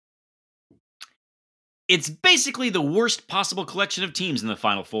It's basically the worst possible collection of teams in the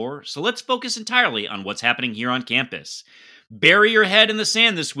Final Four, so let's focus entirely on what's happening here on campus. Bury your head in the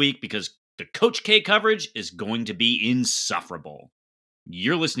sand this week because the Coach K coverage is going to be insufferable.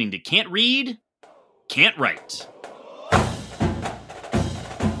 You're listening to Can't Read, Can't Write.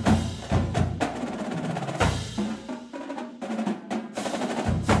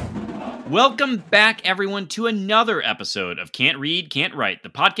 Welcome back, everyone, to another episode of Can't Read, Can't Write, the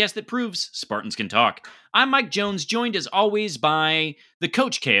podcast that proves Spartans can talk. I'm Mike Jones, joined as always by the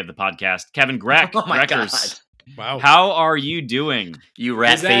Coach K of the podcast, Kevin Grack. Oh my God. Wow. How are you doing? You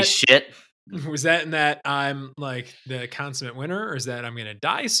rat-faced shit. Was that in that I'm like the consummate winner, or is that I'm going to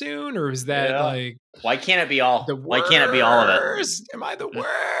die soon, or is that like Why can't it be all? the Why can't it be all of it? worst? Am I the worst?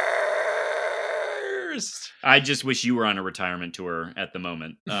 I just wish you were on a retirement tour at the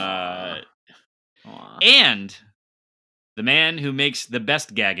moment. Aw. And the man who makes the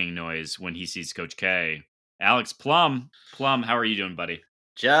best gagging noise when he sees Coach K, Alex Plum. Plum, how are you doing, buddy?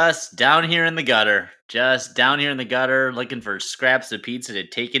 Just down here in the gutter. Just down here in the gutter looking for scraps of pizza to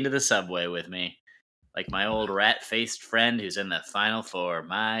take into the subway with me. Like my old rat-faced friend who's in the Final Four.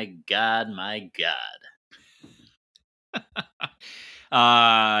 My God, my God.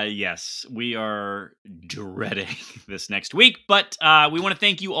 Yes, we are dreading this next week, but we want to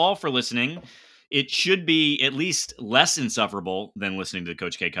thank you all for listening. It should be at least less insufferable than listening to the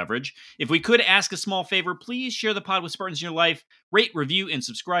Coach K coverage. If we could ask a small favor, please share the pod with Spartans in your life, rate, review, and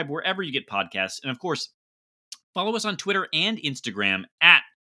subscribe wherever you get podcasts. And of course, follow us on Twitter and Instagram at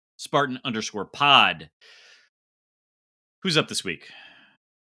Spartan_pod. Who's up this week?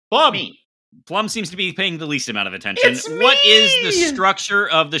 Plum. Me. Plum seems to be paying the least amount of attention. It's What is the me! structure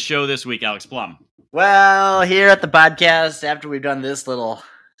of the show this week, Alex Plum? Well, here at the podcast, after we've done this little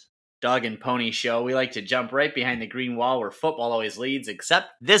dog and pony show, we like to jump right behind the green wall where football always leads, except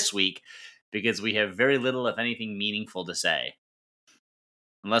this week, because we have very little, if anything, meaningful to say.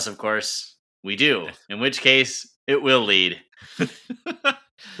 Unless, of course, we do, in which case, it will lead.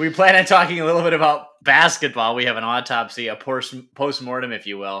 We plan on talking a little bit about basketball. We have an autopsy, a post-mortem, if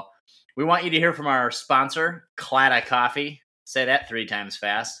you will. We want you to hear from our sponsor, Clatta Coffee. Say that 3 times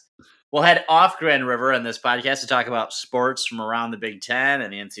fast. We'll head off Grand River on this podcast to talk about sports from around the Big Ten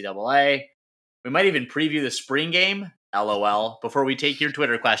and the NCAA. We might even preview the spring game, LOL, before we take your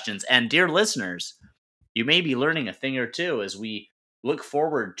Twitter questions. And dear listeners, you may be learning a thing or two as we look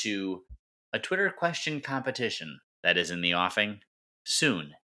forward to a Twitter question competition that is in the offing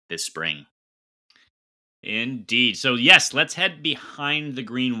soon this spring. Indeed. So yes, let's head behind the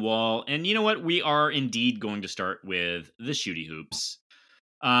green wall. And you know what? We are indeed going to start with the shooty hoops.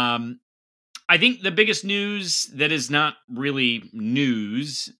 I think the biggest news that is not really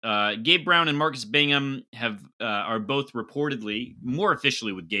news, Gabe Brown and Marcus Bingham are both reportedly, more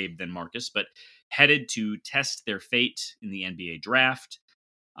officially with Gabe than Marcus, but headed to test their fate in the NBA draft.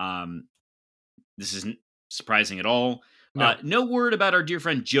 This isn't surprising at all. No word about our dear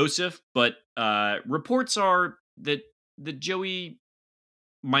friend Joseph, but reports are that Joey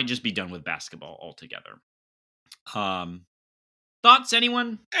might just be done with basketball altogether. Thoughts,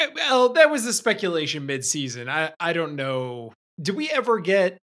 anyone? Well, that was the speculation mid-season. I don't know. Did we ever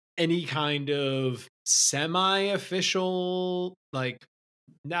get any kind of semi-official, like,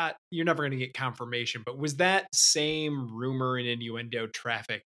 you're never going to get confirmation, but was that same rumor and innuendo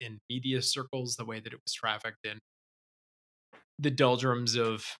trafficked in media circles the way that it was trafficked in the doldrums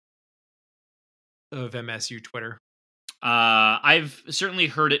of MSU Twitter? I've certainly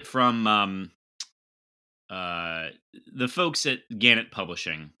heard it from the folks at Gannett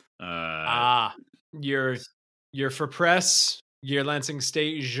Publishing. Your for press, your Lansing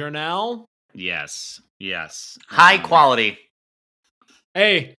State Journal. Yes. High quality.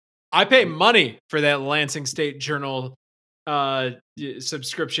 Hey, I pay money for that Lansing State Journal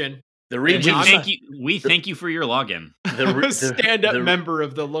subscription. The We regional thank you for your login. I'm a stand-up member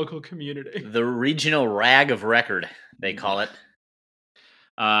of the local community. The regional rag of record, they call it.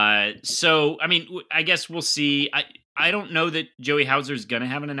 So, I mean, I guess we'll see. I don't know that Joey Hauser's going to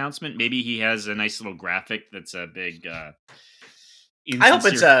have an announcement. Maybe he has a nice little graphic that's a big I hope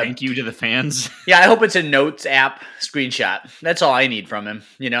it's thank you to the fans. Yeah, I hope it's a Notes app screenshot. That's all I need from him.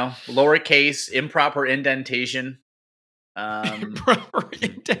 Lowercase, improper indentation. Improper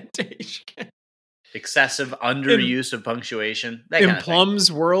indentation. Excessive underuse of punctuation. That In kind of thing.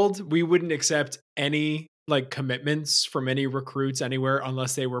 Plum's world, we wouldn't accept any commitments from any recruits anywhere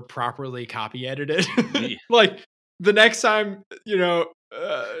unless they were properly copy edited. Like the next time,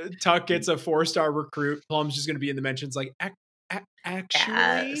 Tuck gets a 4-star recruit, Plum's just going to be in the mentions like,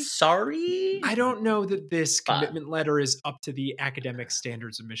 Actually, sorry. I don't know that this But- commitment letter is up to the academic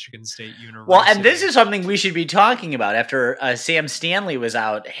standards of Michigan State University. Well, and this is something we should be talking about after Sam Stanley was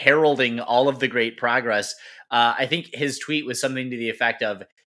out heralding all of the great progress. I think his tweet was something to the effect of,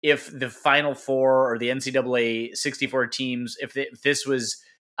 if the Final Four or the NCAA 64 teams, if this was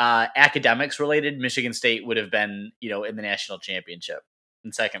academics related, Michigan State would have been, in the national championship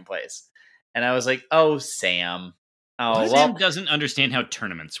in second place. And I was like, oh, Sam. Oh, Sam doesn't understand how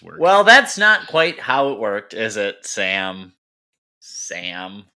tournaments work. Well, that's not quite how it worked, is it, Sam?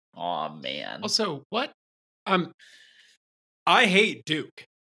 Sam. Oh, man. Also, what? I hate Duke,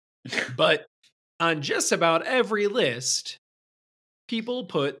 but on just about every list, people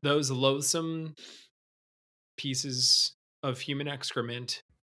put those loathsome pieces of human excrement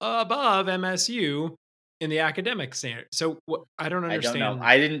above MSU in the academic standard. So I don't understand. I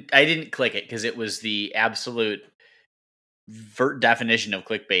don't know. I didn't click it because it was the absolute definition of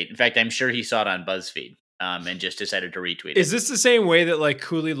clickbait. In fact, I'm sure he saw it on BuzzFeed and just decided to retweet it. Is this the same way that like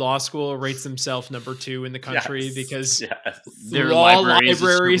Cooley Law School rates themselves number 2 in the country because their law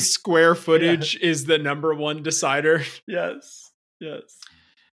library square footage is the number 1 decider? Yes.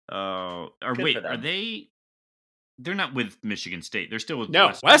 Or Good wait, for them. are they? They're not with Michigan State. They're still with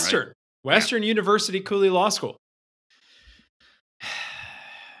Western. Right? Western University Cooley Law School.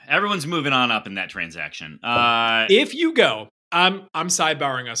 Everyone's moving on up in that transaction. If you go, I'm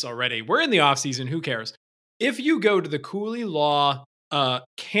sidebarring us already. We're in the off season. Who cares? If you go to the Cooley Law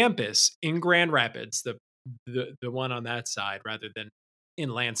campus in Grand Rapids, the one on that side rather than in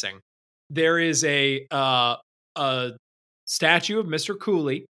Lansing, there is a statue of Mr.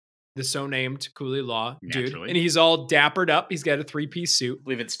 Cooley, the so named Cooley Law dude, Naturally. and he's all dappered up. He's got a 3-piece suit. I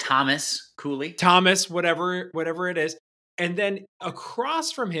believe it's Thomas Cooley. Thomas, whatever it is. And then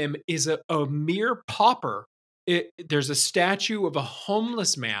across from him is a mere pauper. There's a statue of a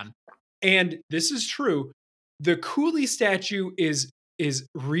homeless man. And this is true. The Cooley statue is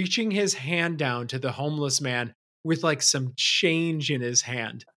reaching his hand down to the homeless man with like some change in his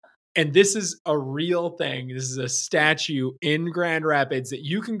hand. And this is a real thing. This is a statue in Grand Rapids that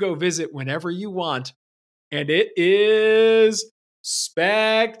you can go visit whenever you want. And it is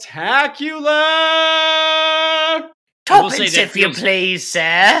spectacular. I will say Tuppence, that if you feels- please,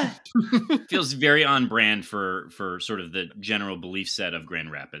 sir. feels very on brand for sort of the general belief set of Grand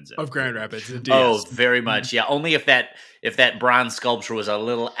Rapids. Of Grand Rapids, indeed. Oh, very much. Yeah, only if that bronze sculpture was a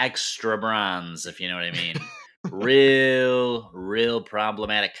little extra bronze, if you know what I mean. real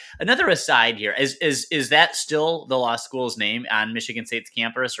problematic. Another aside here, is that still the law school's name on Michigan State's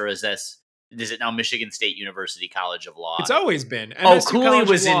campus, or is it now Michigan State University College of Law? It's always been. MSU MSU Cooley College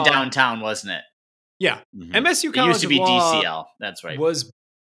was of in Law- downtown, wasn't it? Yeah. Mhm. MSU It College used to be of Law DCL. That's right.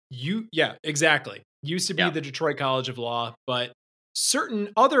 Yeah, exactly. Used to be Yeah. the Detroit College of Law, but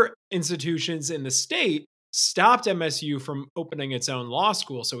certain other institutions in the state stopped MSU from opening its own law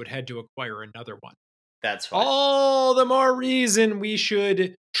school, so it had to acquire another one. That's fine. All the more reason we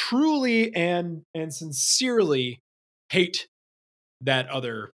should truly and sincerely hate that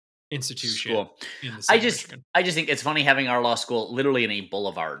other institution School. in the state I of just Michigan. think it's funny having our law school literally in a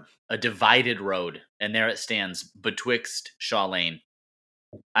boulevard, a divided road, and there it stands betwixt Shaw Lane.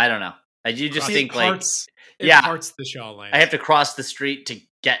 I don't know. You just It think like parts yeah. parts the Shaw Lane. I have to cross the street to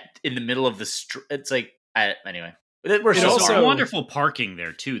get in the middle of the street. It's like anyway. We're It There's so also- sorry. wonderful parking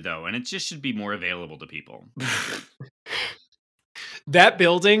there too, though, and it just should be more available to people. That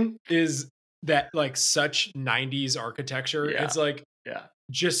building is that like such 90s architecture. Yeah. It's like Yeah.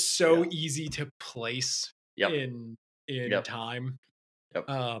 just so Yeah. easy to place Yep. in Yep. time. Yep.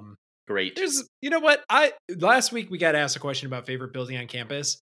 Um Great. there's you know what? Last week we got asked a question about favorite building on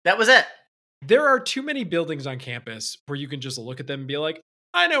campus. That was it. There are too many buildings on campus where you can just look at them and be like,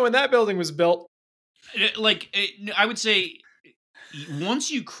 I know when that building was built. I would say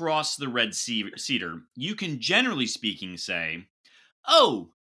once you cross the Red Cedar, you can generally speaking say, oh,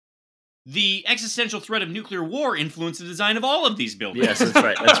 the existential threat of nuclear war influenced the design of all of these buildings. Yes, that's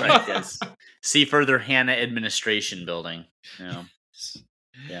right. That's right. Yes. See further Hannah Administration Building. Yeah.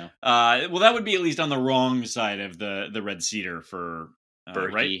 Yeah. Well, that would be at least on the wrong side of the Red Cedar for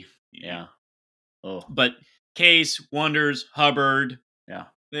Berkey. right? Yeah. Oh. But Case, Wonders, Hubbard, Yeah.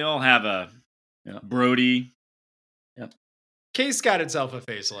 they all have a Yeah. Brody. Case got itself a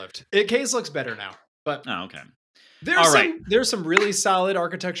facelift. Case looks better now. But Oh, okay. there's some really solid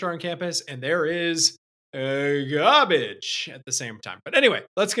architecture on campus, and there is garbage at the same time. But anyway,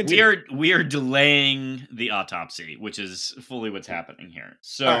 let's continue. We are delaying the autopsy, which is fully what's happening here.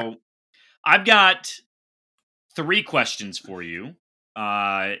 So All right. I've got 3 questions for you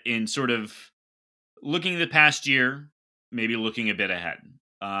in sort of looking at the past year, maybe looking a bit ahead.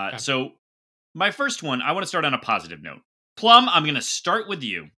 Okay. So my first one, I want to start on a positive note. Plum, I'm going to start with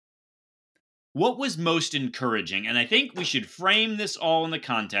you. What was most encouraging? And I think we should frame this all in the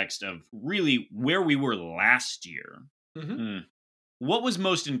context of really where we were last year. Mm-hmm. What was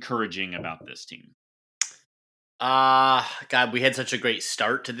most encouraging about this team? God, we had such a great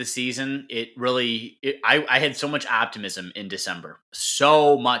start to the season. I had so much optimism in December.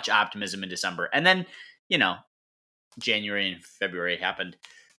 So much optimism in December. And then, January and February happened.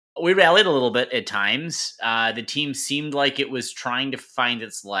 We rallied a little bit at times. The team seemed like it was trying to find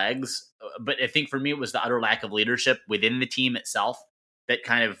its legs. But I think for me, it was the utter lack of leadership within the team itself that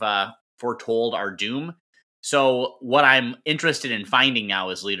kind of foretold our doom. So what I'm interested in finding now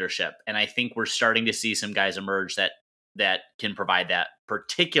is leadership. And I think we're starting to see some guys emerge that can provide that,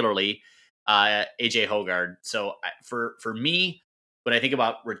 particularly AJ Hoggard. So for me, when I think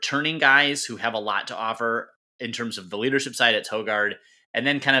about returning guys who have a lot to offer in terms of the leadership side, it's Hoggard. And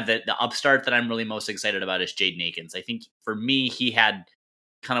then kind of the upstart that I'm really most excited about is Jaden Akins. I think for me, he had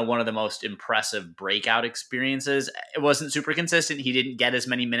kind of one of the most impressive breakout experiences. It wasn't super consistent. He didn't get as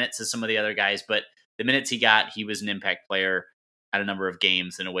many minutes as some of the other guys, but the minutes he got, he was an impact player at a number of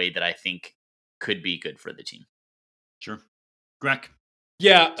games in a way that I think could be good for the team. Sure. Greg?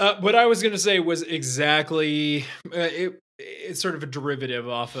 Yeah, what I was going to say was exactly, it's sort of a derivative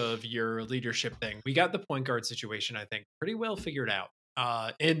off of your leadership thing. We got the point guard situation, I think, pretty well figured out.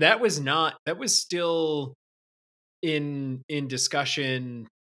 And that was still in discussion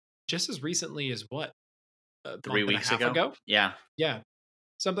just as recently as what? 3 weeks ago? Yeah. Yeah.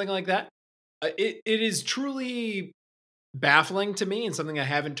 Something like that. It is truly baffling to me and something I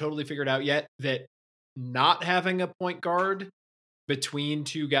haven't totally figured out yet that not having a point guard between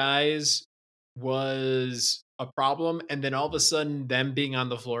two guys was a problem. And then all of a sudden them being on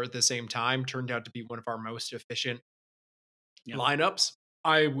the floor at the same time turned out to be one of our most efficient lineups.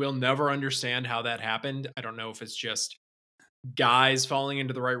 I will never understand how that happened. I don't know if it's just guys falling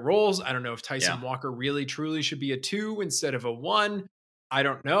into the right roles. I don't know if Tyson Walker really truly should be a 2 instead of a 1. I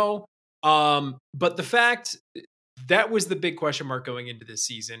don't know. But the fact that was the big question mark going into this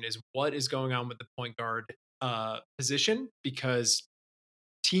season is what is going on with the point guard position, because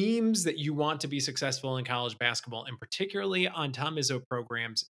teams that you want to be successful in college basketball, and particularly on Tom Izzo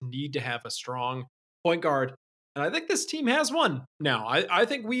programs, need to have a strong point guard. And I think this team has one now. I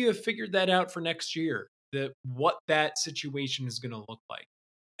think we have figured that out for next year, that what that situation is going to look like.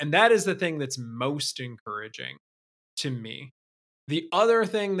 And that is the thing that's most encouraging to me. The other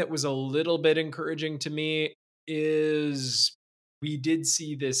thing that was a little bit encouraging to me is we did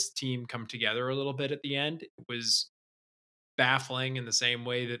see this team come together a little bit at the end. It was baffling in the same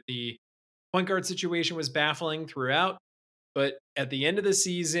way that the point guard situation was baffling throughout. But at the end of the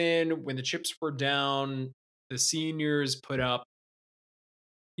season, when the chips were down, the seniors put up,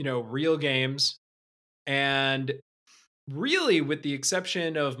 real games. And really, with the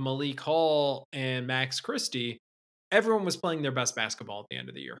exception of Malik Hall and Max Christie, everyone was playing their best basketball at the end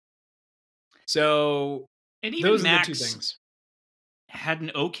of the year. So and even those Max are the two things. Had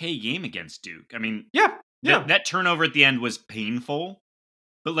an okay game against Duke. I mean, yeah. That turnover at the end was painful,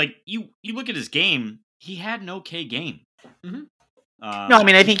 but like you look at his game, he had an okay game. Mm-hmm. No, I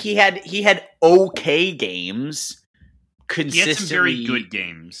mean, I think he had okay games. Consistently, he had some very good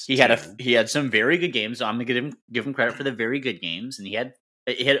games. He had some very good games. So I'm gonna give him credit for the very good games, and he had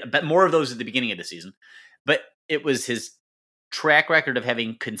more of those at the beginning of the season. But it was his track record of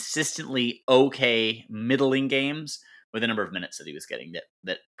having consistently okay middling games with the number of minutes that he was getting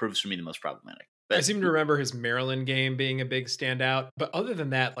that proves for me the most problematic. But I seem to remember his Maryland game being a big standout. But other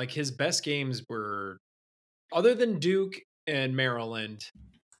than that, like his best games were, other than Duke and Maryland,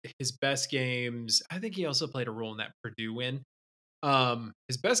 his best games, I think he also played a role in that Purdue win.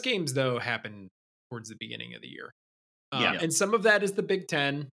 His best games, though, happened towards the beginning of the year. And some of that is the Big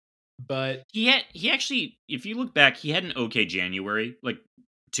Ten. But he actually, if you look back, he had an okay January, like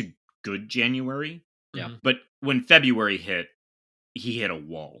to good January. Yeah. But when February hit, he hit a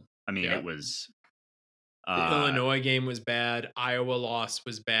wall. I mean, it was. The Illinois game was bad. Iowa loss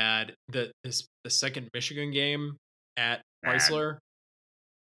was bad. The second Michigan game at Chrysler.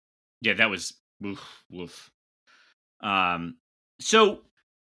 Yeah, that was woof. So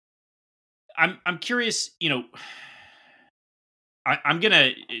I'm curious. I'm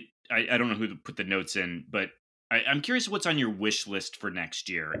gonna. I don't know who to put the notes in, but I'm curious what's on your wish list for next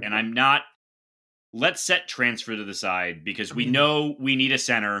year. And I'm not. Let's set transfer to the side because we know we need a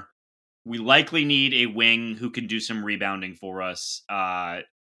center. We likely need a wing who can do some rebounding for us.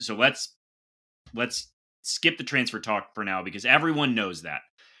 So let's skip the transfer talk for now because everyone knows that.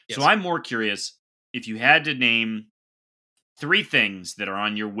 Yes. So I'm more curious if you had to name 3 things that are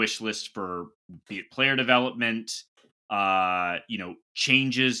on your wish list for be it player development,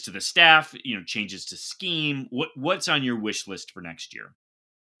 changes to the staff, changes to scheme. What's on your wish list for next year?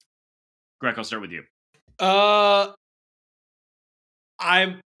 Greg, I'll start with you. I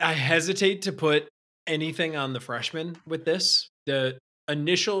hesitate to put anything on the freshmen with this. The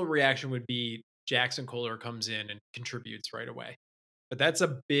initial reaction would be Jackson Kohler comes in and contributes right away. But that's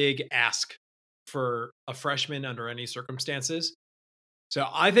a big ask for a freshman under any circumstances. So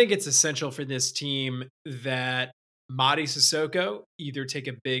I think it's essential for this team that Mady Sissoko either take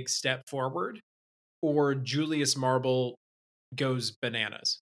a big step forward or Julius Marble goes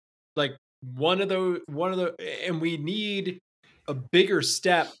bananas. Like one of those, and we need a bigger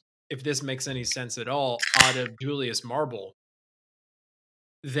step, if this makes any sense at all, out of Julius Marble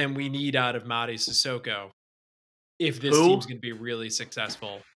than we need out of Mady Sissoko if this team's going to be really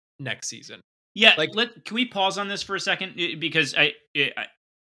successful next season. Yeah, can we pause on this for a second? Because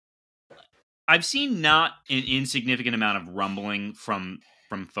I've seen not an insignificant amount of rumbling from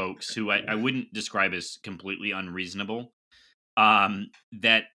folks who I wouldn't describe as completely unreasonable,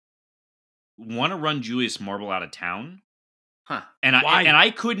 that want to run Julius Marble out of town. Huh. And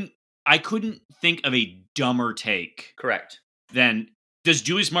I couldn't think of a dumber take. Correct. Than, does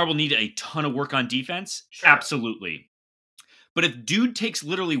Julius Marble need a ton of work on defense? Sure. Absolutely. But if dude takes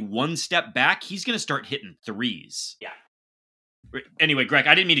literally one step back, he's going to start hitting threes. Yeah. Anyway, Greg,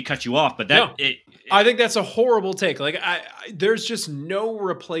 I didn't mean to cut you off, but I think that's a horrible take. Like, there's just no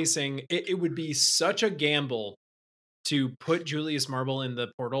replacing. It would be such a gamble to put Julius Marble in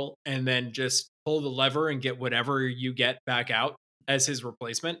the portal and then just pull the lever and get whatever you get back out as his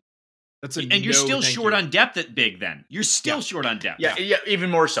replacement. And you're still short on depth at big. Then you're still short on depth. Yeah, even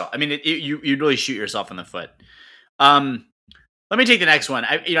more so. I mean, you'd really shoot yourself in the foot. Let me take the next one.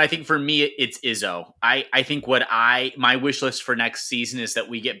 I think for me, it's Izzo. I think my wish list for next season is that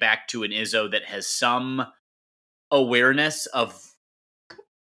we get back to an Izzo that has some awareness of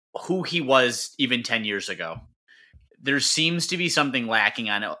who he was even 10 years ago. There seems to be something lacking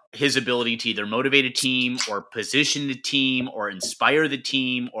on his ability to either motivate a team or position the team or inspire the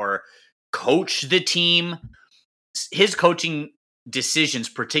team or coach the team. His coaching decisions,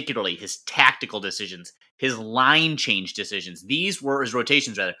 particularly his tactical decisions, his line change decisions, his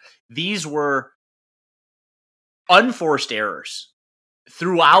rotations rather, these were unforced errors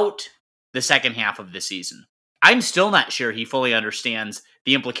throughout the second half of the season. I'm still not sure he fully understands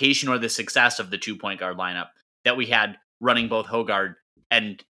the implication or the success of the 2-point guard lineup that we had running both Hoggard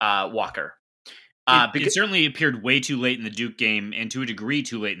and Walker. It certainly appeared way too late in the Duke game, and to a degree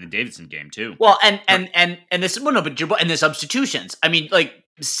too late in the Davidson game too. Well, and the substitutions. I mean, like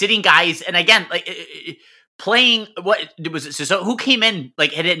sitting guys, and again, like playing. What was it? So who came in?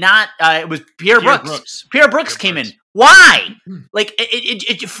 Like, had it not? It was Pierre Brooks. Pierre Brooks came in. Why? Like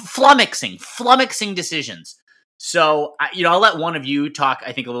it flummoxing decisions. So I'll let one of you talk.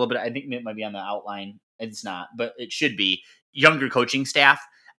 I think a little bit. I think it might be on the outline. It's not, but it should be younger coaching staff.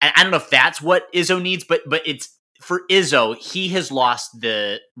 And I don't know if that's what Izzo needs, but it's for Izzo. He has lost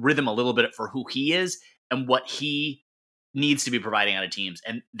the rhythm a little bit for who he is and what he needs to be providing out of teams.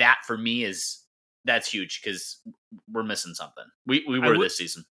 And that for me that's huge because we're missing something. We were this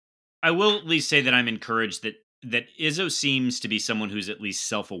season. I will at least say that I'm encouraged that Izzo seems to be someone who's at least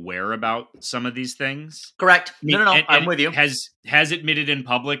self-aware about some of these things. Correct. No, I'm with you. Has admitted in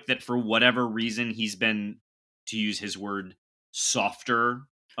public that for whatever reason he's been, to use his word, softer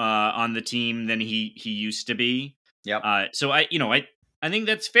on the team than he used to be. Yeah. So I think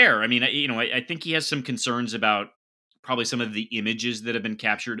that's fair. I mean, I think he has some concerns about probably some of the images that have been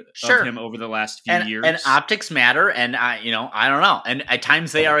captured of him over the last few years. And optics matter. And I don't know. And at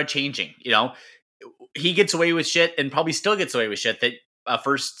times they are changing. He gets away with shit and probably still gets away with shit that a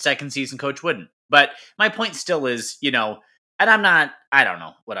first, second season coach wouldn't. But my point still is, and I don't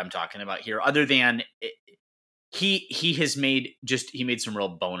know what I'm talking about here other than he made some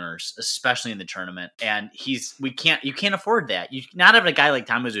real boners, especially in the tournament. And you can't afford that. You not have a guy like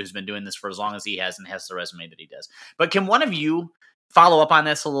Tom Izzo who's been doing this for as long as he has and has the resume that he does. But can one of you follow up on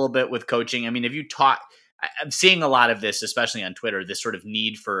this a little bit with coaching? I mean, I'm seeing a lot of this, especially on Twitter, this sort of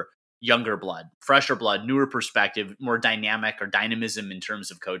need for younger blood, fresher blood, newer perspective, more dynamic or dynamism in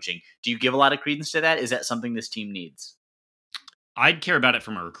terms of coaching. Do you give a lot of credence to that? Is that something this team needs? I'd care about it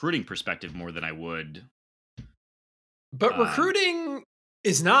from a recruiting perspective more than I would. But recruiting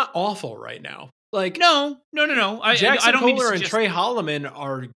is not awful right now. Like no. Jackson Kohler and Trey Holloman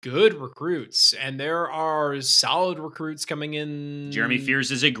are good recruits, and there are solid recruits coming in. Jeremy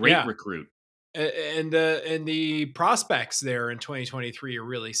Fears is a great recruit, and the prospects there in 2023 are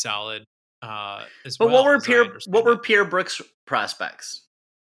really solid. As But well. what were Pierre Brooks' prospects?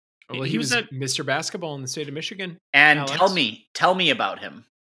 Well, he was Mr. Basketball in the state of Michigan. And Alex. tell me about him.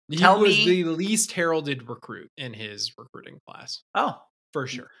 He was the least heralded recruit in his recruiting class. Oh, for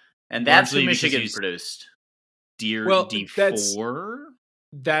sure. And that's who Michigan produced. D4?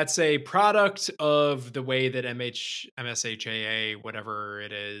 That's a product of the way that MSHAA, whatever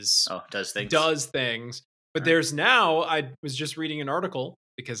it is, does things. But there's now, I was just reading an article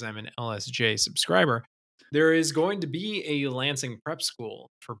because I'm an LSJ subscriber. There is going to be a Lansing prep school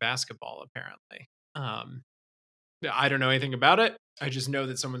for basketball, apparently. I don't know anything about it. I just know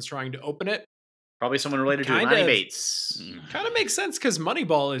that someone's trying to open it. Probably someone related to Ronnie Bates. Kind of makes sense because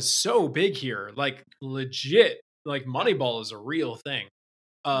Moneyball is so big here. Like, legit. Like, Moneyball is a real thing.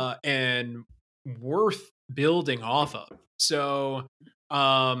 And worth building off of. So,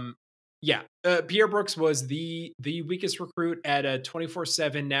 Pierre Brooks was the weakest recruit at a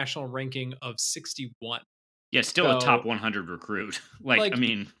 24/7 national ranking of 61. Yeah, still a top 100 recruit. I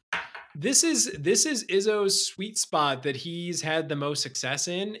mean, this is Izzo's sweet spot that he's had the most success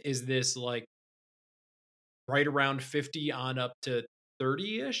in. Is this like right around 50 on up to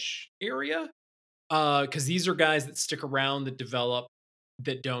 30-ish area? Because these are guys that stick around, that develop,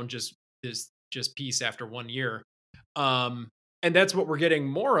 that don't just peace after 1 year. And that's what we're getting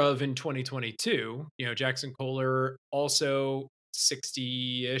more of in 2022. You know, Jackson Kohler also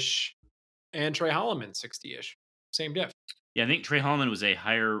 60-ish, and Trey Holloman 60-ish. Same diff. Yeah, I think Trey Holloman was a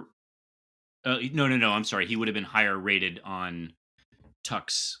higher. No. I'm sorry. He would have been higher rated on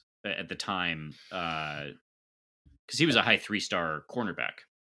Tux at the time because he was a high 3-star cornerback.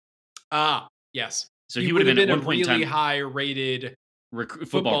 Yes. So he would have been at one point really in time high rated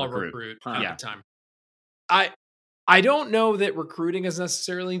football recruit at the time. I don't know that recruiting is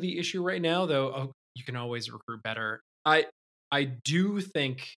necessarily the issue right now, though. You can always recruit better. I do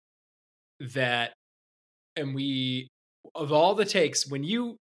think that, and of all the takes, when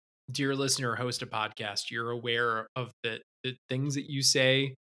you, dear listener, host a podcast, you're aware of the things that you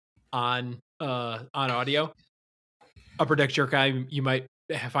say on audio. Upper Deck Jerk Guy, you might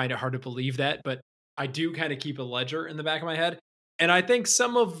find it hard to believe that, but I do kind of keep a ledger in the back of my head. And I think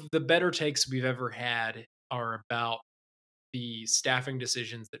some of the better takes we've ever had are about the staffing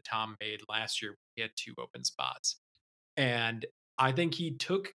decisions that Tom made last year. He had 2 open spots. And I think he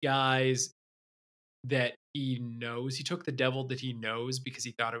took guys that he knows. He took the devil that he knows because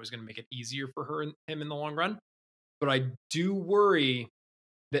he thought it was going to make it easier for him in the long run. But I do worry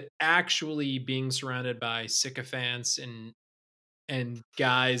that actually being surrounded by sycophants and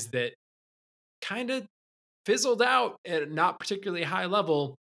guys that kind of fizzled out at a not particularly high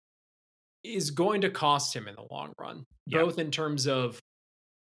level is going to cost him in the long run, both in terms of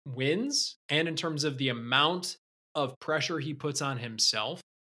wins and in terms of the amount of pressure he puts on himself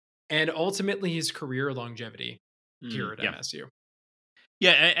and ultimately his career longevity here at MSU.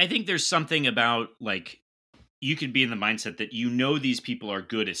 Yeah, I think there's something about, like, you could be in the mindset that you know these people are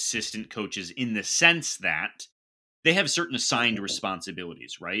good assistant coaches in the sense that they have certain assigned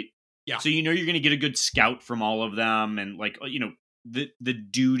responsibilities, right? Yeah. So you know you're going to get a good scout from all of them and, like, you know, the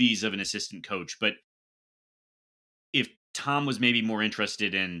duties of an assistant coach. But if Tom was maybe more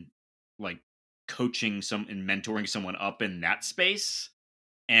interested in, like, coaching and mentoring someone up in that space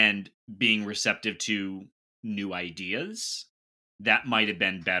and being receptive to new ideas, that might have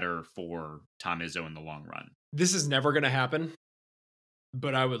been better for Tom Izzo in the long run. This is never going to happen,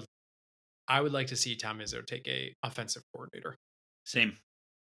 but I would like to see Tom Izzo take a offensive coordinator. Same.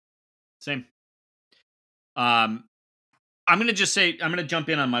 I'm going to jump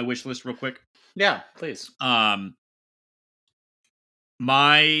in on my wish list real quick. Yeah, please.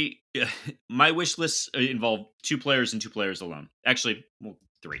 My wish list involved 2 players and 2 players alone. Actually,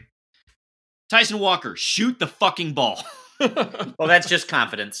 3. Tyson Walker, shoot the fucking ball. Well, that's just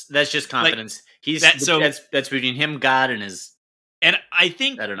confidence. That's between him, God, and his. And I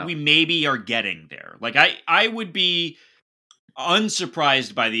think we maybe are getting there. Like, I would be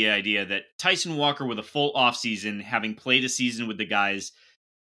unsurprised by the idea that Tyson Walker, with a full offseason, having played a season with the guys,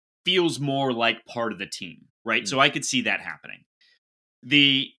 feels more like part of the team, right? Mm-hmm. So I could see that happening.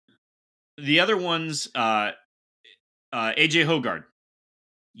 The other ones, AJ Hoggard,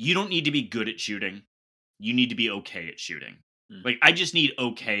 you don't need to be good at shooting. You need to be okay at shooting. Mm-hmm. Like, I just need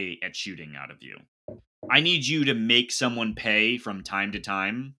okay at shooting out of you. I need you to make someone pay from time to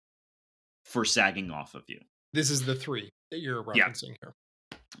time for sagging off of you. This is the 3 that you're referencing here.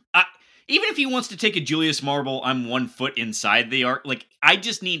 Even if he wants to take a Julius Marble, I'm 1 foot inside the arc. Like, I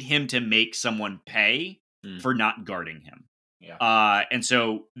just need him to make someone pay for not guarding him. Yeah. And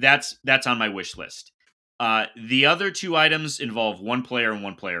so that's on my wish list. The other 2 items involve 1 player and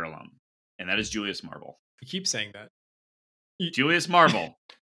 1 player alone. and that is Julius Marble. You keep saying that. Julius Marble,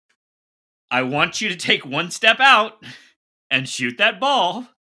 I want you to take one step out and shoot that ball.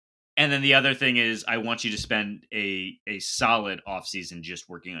 And then the other thing is, I want you to spend a solid offseason just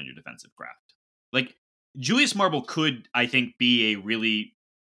working on your defensive craft. Like, Julius Marble could, I think, be a really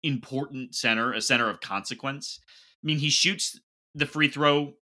important center, a center of consequence. I mean, he shoots the free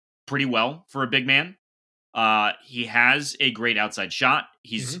throw pretty well for a big man. He has a great outside shot.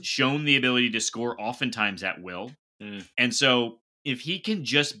 He's shown the ability to score oftentimes at will. And so if he can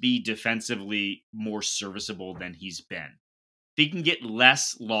just be defensively more serviceable than he's been, if he can get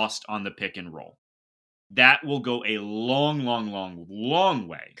less lost on the pick and roll, that will go a long, long, long, long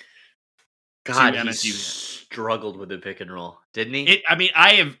way. God, he struggled with the pick and roll, didn't he?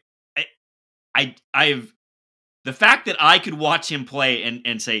 I have the fact that I could watch him play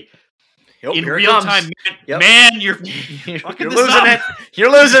and say, in real time, man, you're fucking losing it.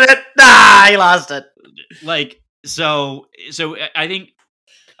 You're losing it. He lost it. Like, so I think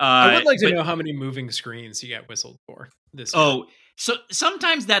I would like to know how many moving screens he got whistled for this year. Oh, so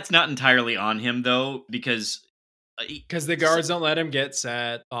sometimes that's not entirely on him though, because the guards don't let him get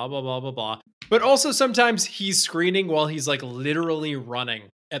set, blah blah blah blah blah. But also sometimes he's screening while he's like literally running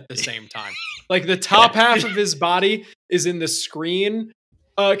at the same time. Like the top half of his body is in the screen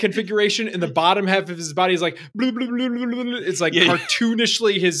configuration, and the bottom half of his body is like blue, blue, blue, blue, blue. It's like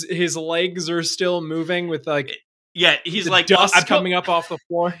cartoonishly his legs are still moving with like he's like dust coming up off the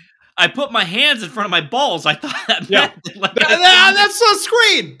floor. I put my hands in front of my balls. I thought that meant like, that's the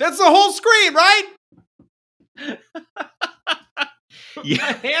screen. That's the whole screen, right?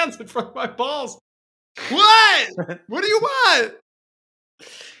 My hands in front of my balls. What? What do you want?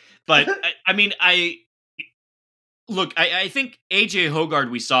 But I think AJ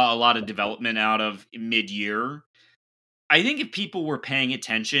Hoggard, we saw a lot of development out of mid-year. I think if people were paying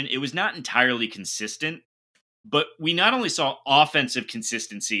attention, it was not entirely consistent, but we not only saw offensive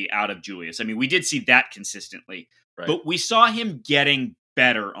consistency out of Julius. I mean, we did see that consistently, but we saw him getting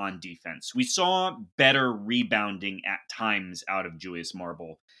better on defense. We saw better rebounding at times out of Julius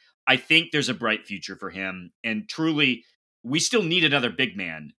Marble. I think there's a bright future for him. And truly, we still need another big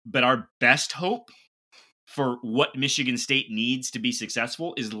man, but our best hope for what Michigan State needs to be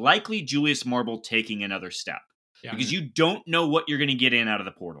successful is likely Julius Marble taking another step. Because you don't know what you're going to get in out of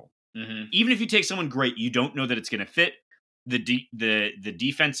the portal. Even if you take someone great, you don't know that it's going to fit. The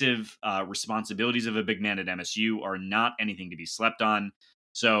defensive responsibilities of a big man at MSU are not anything to be slept on.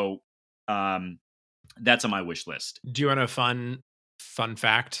 So that's on my wish list. Do you want a fun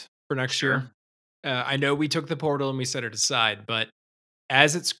fact for next year? I know we took the portal and we set it aside, but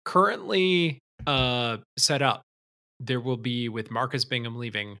as it's currently set up, there will be, with Marcus Bingham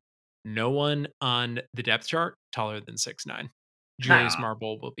leaving, no one on the depth chart taller than 6'9". Julius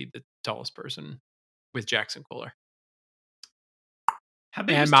Marble will be the tallest person with Jackson Kohler. How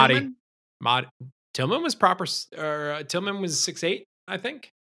big is Tillman? Tillman was proper. Tillman was 6'8", I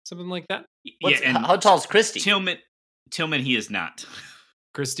think, something like that. How tall is Christie? Tillman, he is not.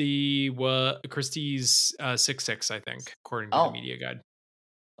 Christie's 6'6", I think, according to the media guide.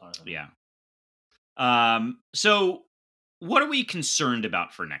 Yeah. So, what are we concerned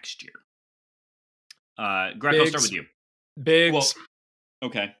about for next year? Greg, I'll start with you. Biggs. Well,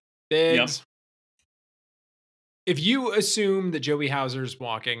 okay. Biggs. Yep. If you assume that Joey Hauser's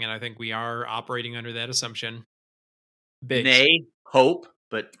walking, and I think we are operating under that assumption, Biggs. Nay, hope,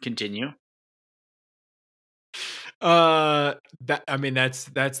 but continue. That's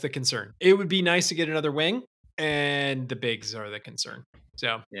the concern. It would be nice to get another wing, and the Biggs are the concern.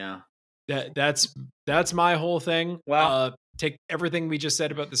 So that's my whole thing. Wow. Take everything we just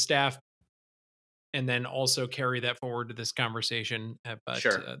said about the staff, and then also carry that forward to this conversation about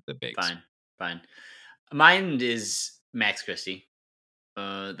the Biggs. Fine. Mine is Max Christie.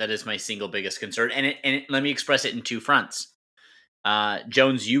 That is my single biggest concern, and let me express it in two fronts.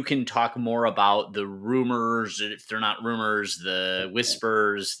 Jones, you can talk more about the rumors, if they're not rumors, the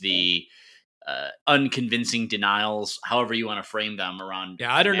whispers, the unconvincing denials, however you want to frame them around.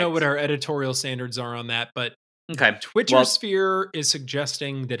 Yeah, I don't know what our editorial standards are on that, but okay. Sphere is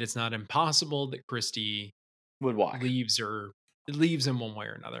suggesting that it's not impossible that Christie would walk, leaves in one way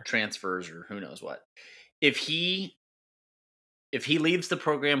or another, transfers or who knows what. If he leaves the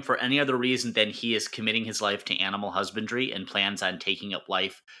program for any other reason than he is committing his life to animal husbandry and plans on taking up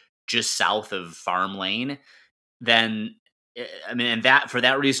life just south of Farm Lane, then and that for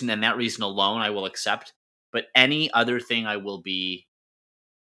that reason and that reason alone, I will accept. But any other thing, I will be.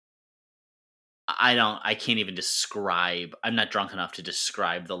 I can't even describe. I'm not drunk enough to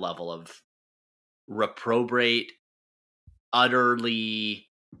describe the level of reprobate, utterly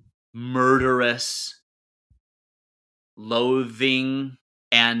murderous, loathing,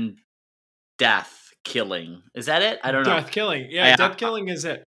 and death killing. Is that it? I don't know. Death killing. Yeah, death killing is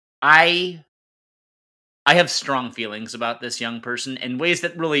it. I have strong feelings about this young person in ways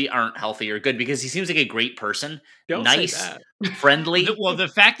that really aren't healthy or good because he seems like a great person. Don't nice, say that. friendly. Well, the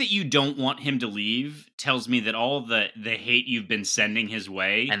fact that you don't want him to leave tells me that all the hate you've been sending his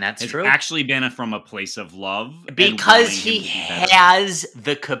way, and that's has true, actually been from a place of love. Because he has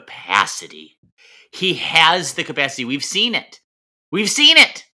the capacity. He has the capacity. We've seen it. He's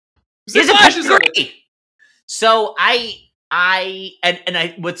a pedigree. So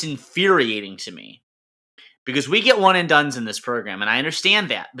what's infuriating to me, because we get one and dones in this program, and I understand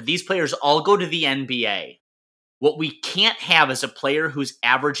that, but these players all go to the NBA. What we can't have is a player who's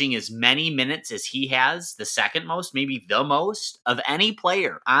averaging as many minutes as he has, the second most, maybe the most, of any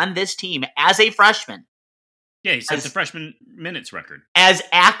player on this team as a freshman. Yeah, he set the freshman minutes record. As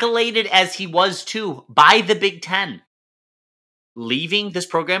accoladed as he was, too, by the Big Ten. Leaving this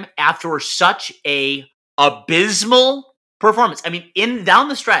program after such a abysmal performance. I mean, down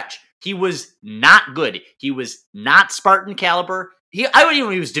the stretch, he was not good. He was not Spartan caliber. I would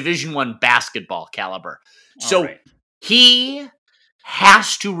even he was Division I basketball caliber. So he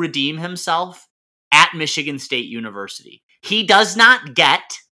has to redeem himself at Michigan State University. He does not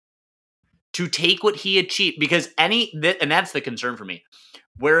get to take what he achieved because and that's the concern for me.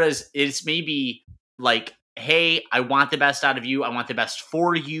 Whereas it's maybe like, hey, I want the best out of you. I want the best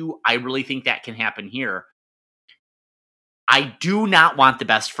for you. I really think that can happen here. I do not want the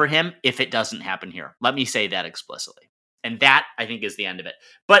best for him if it doesn't happen here. Let me say that explicitly. And that, I think, is the end of it.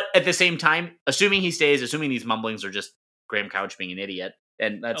 But at the same time, assuming he stays, assuming these mumblings are just Graham Couch being an idiot,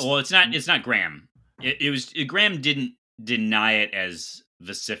 and that's it's not Graham. Graham didn't deny it as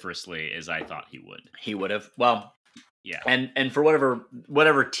vociferously as I thought he would. He would have. Well, yeah. And for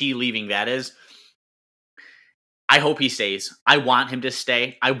whatever tea leaving that is, I hope he stays. I want him to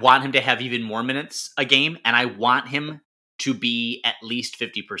stay. I want him to have even more minutes a game, and I want him to be at least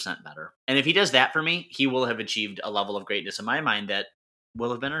 50% better. And if he does that for me, he will have achieved a level of greatness in my mind that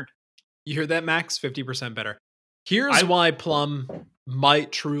will have been earned. You hear that, Max? 50% better. Here's why Plum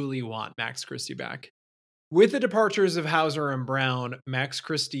might truly want Max Christie back. With the departures of Hauser and Brown, Max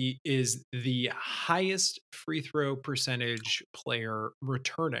Christie is the highest free throw percentage player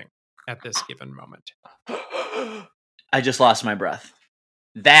returning at this given moment. I just lost my breath.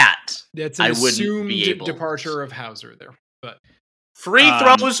 That's an assumed departure of Hauser there. But free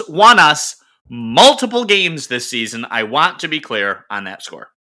throws won us multiple games this season. I want to be clear on that score.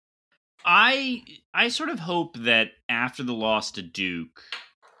 I sort of hope that after the loss to Duke,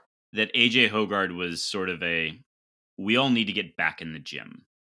 that AJ Hoggard was sort of we all need to get back in the gym,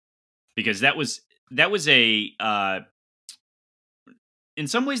 because that was a in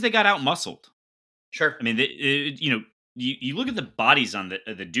some ways they got out muscled. Sure. I mean, you look at the bodies on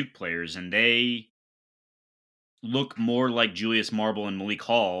the Duke players, and they look more like Julius Marble and Malik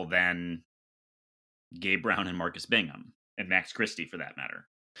Hall than Gabe Brown and Marcus Bingham and Max Christie, for that matter.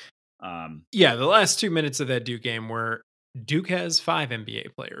 Yeah, the last 2 minutes of that Duke game where Duke has 5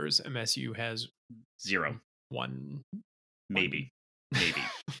 NBA players, MSU has 0. One. Maybe.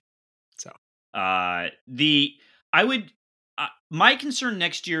 So, my concern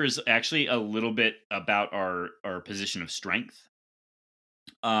next year is actually a little bit about our position of strength.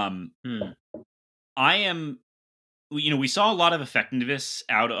 We saw a lot of effectiveness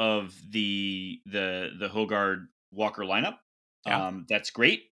out of the Hoggard Walker lineup. Yeah. That's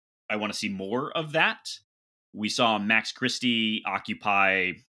great. I want to see more of that. We saw Max Christie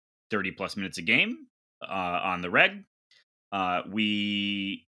occupy 30 plus minutes a game on the reg.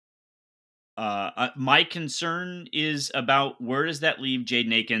 My concern is about where does that leave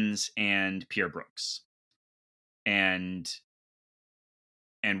Jaden Akins and Pierre Brooks, and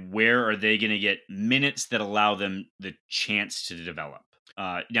where are they going to get minutes that allow them the chance to develop?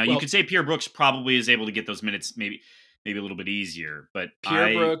 You could say Pierre Brooks probably is able to get those minutes maybe a little bit easier, but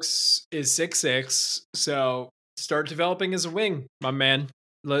Pierre Brooks is 6'6", so start developing as a wing, my man.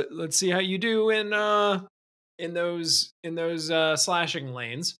 Let's see how you do in those slashing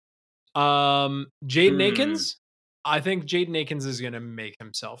lanes. Jaden Akins, I think Jaden Akins is going to make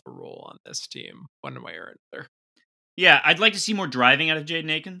himself a role on this team one way or another. Yeah, I'd like to see more driving out of Jaden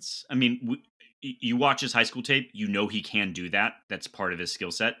Akins. I mean, you watch his high school tape, he can do that. That's part of his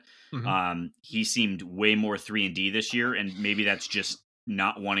skill set. Mm-hmm. He seemed way more 3-and-D this year, and maybe that's just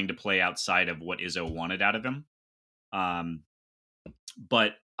not wanting to play outside of what Izzo wanted out of him.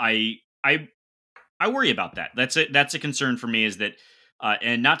 But I worry about that. That's a concern for me, is that,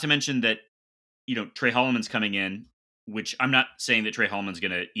 and not to mention that, Trey Holloman's coming in. which I'm not saying that Trey Hallman's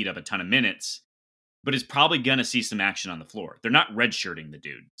going to eat up a ton of minutes, but is probably going to see some action on the floor. They're not redshirting the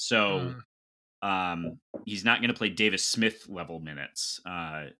dude. So he's not going to play Davis Smith level minutes,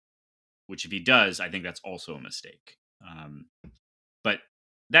 which if he does, I think that's also a mistake. But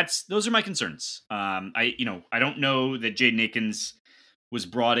those are my concerns. I don't know that Jaden Akins was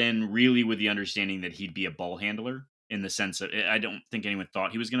brought in really with the understanding that he'd be a ball handler, in the sense that I don't think anyone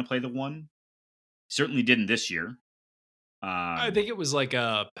thought he was going to play the one. Certainly didn't this year. I think it was like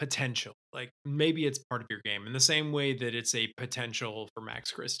a potential. Like maybe it's part of your game in the same way that it's a potential for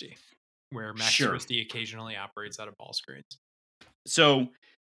Max Christie, where Max Christie occasionally operates out of ball screens. So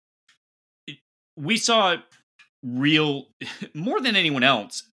we saw real, more than anyone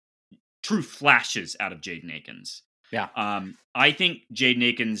else, true flashes out of Jaden Akins. Yeah. I think Jaden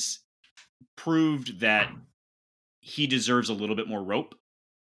Akins proved that he deserves a little bit more rope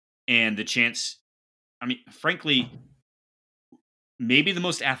and the chance. I mean, frankly, maybe the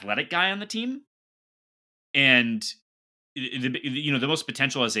most athletic guy on the team, and the most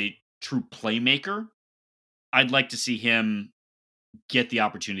potential as a true playmaker. I'd like to see him get the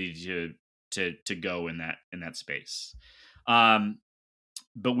opportunity to go in that space.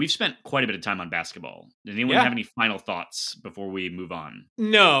 But we've spent quite a bit of time on basketball. Does anyone have any final thoughts before we move on?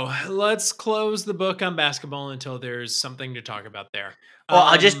 No, let's close the book on basketball until there's something to talk about there. Well,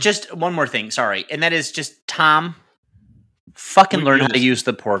 I'll just one more thing. Sorry. And that is just Tom, fucking learn how to use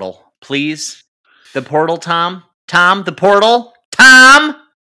the portal, please. The portal, Tom. Tom, the portal. Tom!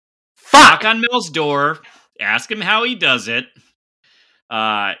 Fuck! Knock on Mel's door. Ask him how he does it.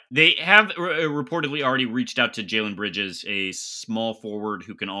 They have reportedly already reached out to Jalen Bridges, a small forward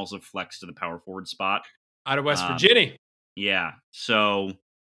who can also flex to the power forward spot. Out of West Virginia. Yeah. So,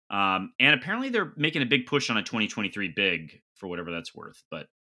 and apparently they're making a big push on a 2023 big for whatever that's worth. But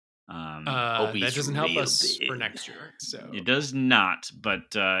that doesn't help us for next year. So it does not.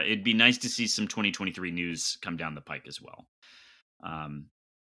 But it'd be nice to see some 2023 news come down the pike as well.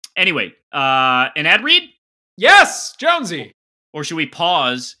 Anyway, an ad read? Yes, Jonesy. Or should we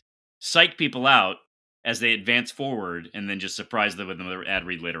pause, psych people out as they advance forward, and then just surprise them with another ad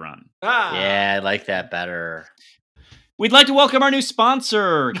read later on? Yeah, I like that better. We'd like to welcome our new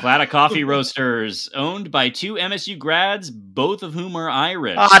sponsor, Clatta Coffee Roasters, owned by two MSU grads, both of whom are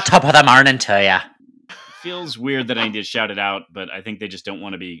Irish. Top of the morning to ya. Feels weird that I need to shout it out, but I think they just don't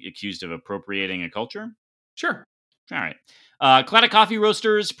want to be accused of appropriating a culture. Sure. All right. Clatta Coffee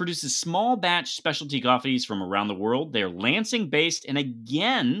Roasters produces small batch specialty coffees from around the world. They're Lansing-based, and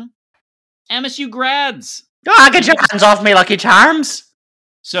again, MSU grads. Get your hands off me, Lucky Charms.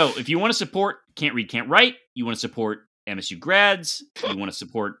 So if you want to support Can't Read, Can't Write, you want to support MSU grads, you want to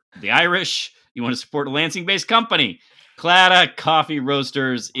support the Irish, you want to support a Lansing-based company, Clatta Coffee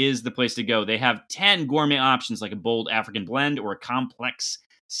Roasters is the place to go. They have 10 gourmet options like a bold African blend or a complex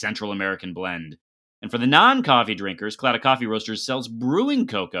Central American blend. And for the non-coffee drinkers, Clatta Coffee Roasters sells brewing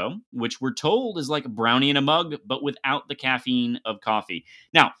cocoa, which we're told is like a brownie in a mug, but without the caffeine of coffee.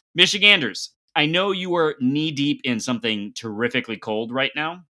 Now, Michiganders, I know you are knee-deep in something terrifically cold right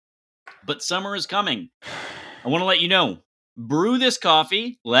now, but summer is coming. I want to let you know, brew this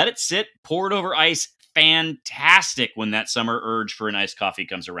coffee, let it sit, pour it over ice. Fantastic when that summer urge for an iced coffee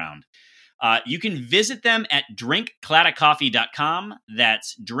comes around. You can visit them at drinkclattacoffee.com.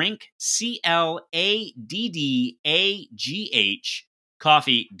 That's drink, CLADDAGH,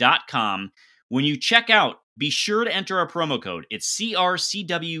 coffee.com. When you check out, be sure to enter our promo code. It's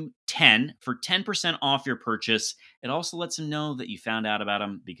CRCW10 for 10% off your purchase. It also lets them know that you found out about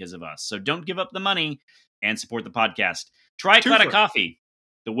them because of us. So don't give up the money and support the podcast. Try Clatta Coffee,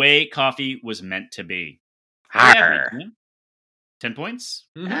 the way coffee was meant to be. 10 points?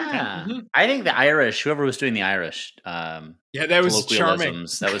 Mm-hmm. I think the Irish, whoever was doing the Irish, that was charming.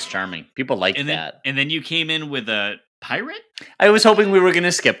 That was charming. People liked that. And then you came in with a pirate? I was hoping we were going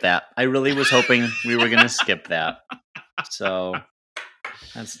to skip that. I really was hoping we were going to skip that. So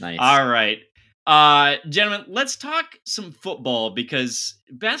that's nice. All right. Gentlemen, let's talk some football because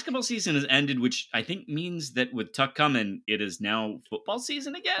basketball season has ended, which I think means that with Tuck coming, it is now football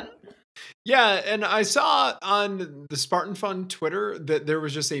season again. Yeah, and I saw on the Spartan Fund Twitter that there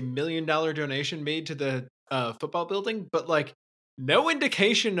was just $1 million donation made to the football building, but like no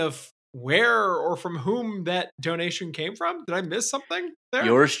indication of where or from whom that donation came from. Did I miss something there?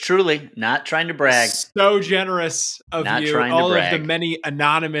 Yours truly, not trying to brag. So generous of not you. Trying all to brag. Of the many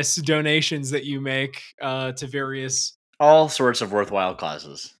anonymous donations that you make to various... all sorts of worthwhile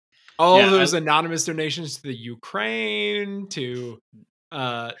causes. All those anonymous donations to the Ukraine, to...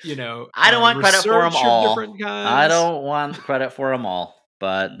 I don't want credit for them all. I don't want credit for them all,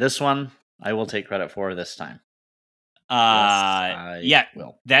 but this one I will take credit for this time. Yeah,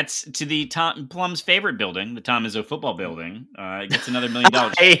 will. that's to the Tom Plum's favorite building, the Tom Izzo football building. It gets another $1 million.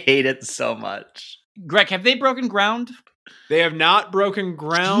 I hate it so much. Greg, have they broken ground? They have not broken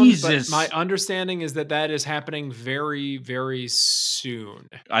ground, Jesus. but my understanding is that is happening very, very soon.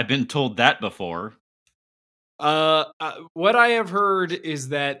 I've been told that before. What I have heard is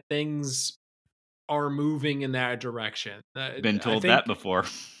that things are moving in that direction. Been told that before.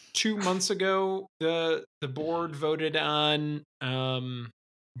 2 months ago, the board voted on the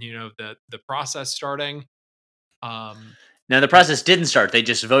process starting. Now the process didn't start; they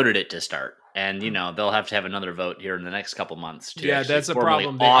just voted it to start, and they'll have to have another vote here in the next couple months to that's a formally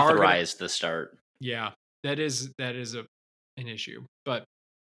problem. Authorize the start. Yeah, that is an issue, but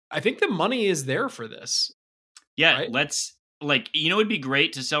I think the money is there for this. Yeah, right? Let's it'd be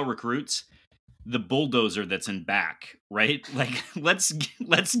great to sell recruits the bulldozer that's in back, right? Like let's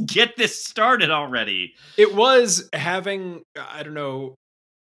get this started already. It was having, I don't know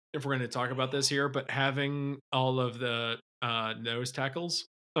if we're going to talk about this here, but having all of the nose tackles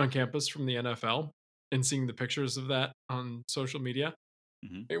on campus from the NFL and seeing the pictures of that on social media,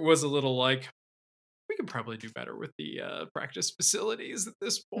 It was a little like, we could probably do better with the practice facilities at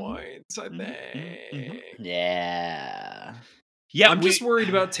this point, I think. Yeah. Yeah, I'm just worried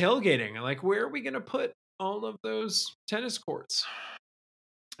about tailgating. Like, where are we going to put all of those tennis courts?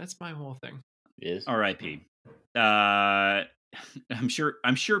 That's my whole thing. Yes. R.I.P. I'm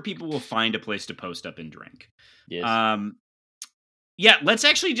sure people will find a place to post up and drink. Yes. Yeah, let's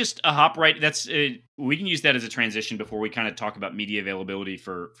actually just hop right. That's we can use that as a transition before we kind of talk about media availability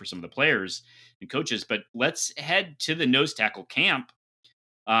for some of the players and coaches. But let's head to the nose tackle camp.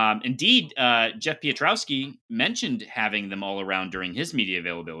 Indeed, Jeff Pietrowski mentioned having them all around during his media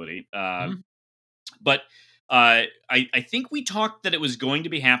availability. But I think we talked that it was going to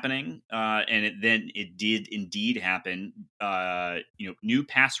be happening, and it did indeed happen. New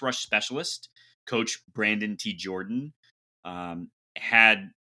pass rush specialist, Coach Brandon T. Jordan,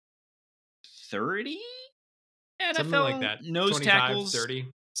 had 30 NFL something like that. nose tackles, 30,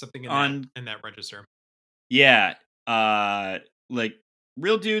 something in that register. Yeah, like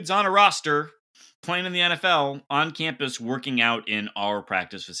real dudes on a roster playing in the NFL on campus, working out in our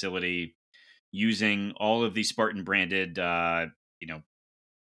practice facility, using all of the Spartan branded,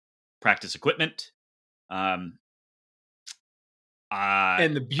 practice equipment. And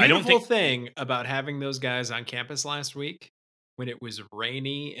the beautiful thing about having those guys on campus last week, when it was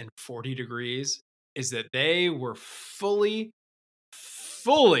rainy and 40 degrees, is that they were fully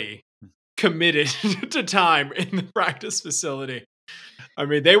committed to time in the practice facility. I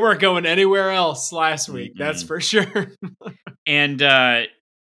mean, they weren't going anywhere else last week. That's for sure. And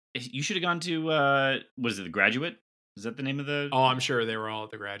you should have gone to, what is it, the Graduate? Is that the name of the? Oh, I'm sure they were all at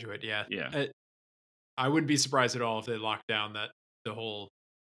the Graduate. Yeah. I wouldn't be surprised at all if they locked down the whole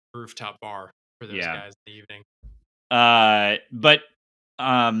rooftop bar for those guys in the evening. But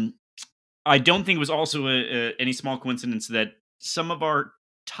I don't think it was also any small coincidence that some of our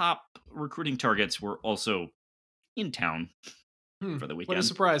top recruiting targets were also in town for the weekend. What a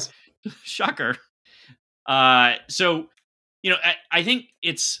surprise. Shocker. So, I think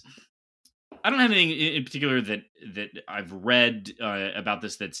I don't have anything in particular that I've read about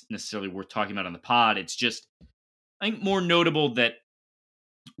this that's necessarily worth talking about on the pod. It's just, I think, more notable that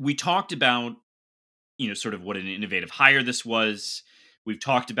we talked about, sort of what an innovative hire this was. We've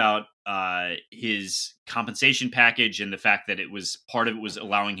talked about his compensation package and the fact that part of it was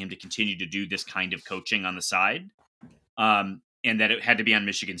allowing him to continue to do this kind of coaching on the side. And that it had to be on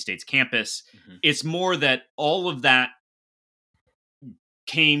Michigan State's campus. Mm-hmm. It's more that all of that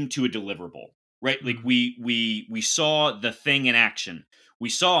came to a deliverable, right? Like we saw the thing in action. We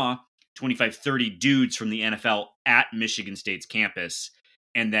saw 25, 30 dudes from the NFL at Michigan State's campus,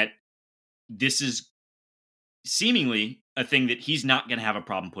 and that this is seemingly a thing that he's not going to have a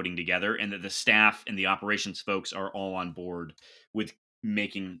problem putting together, and that the staff and the operations folks are all on board with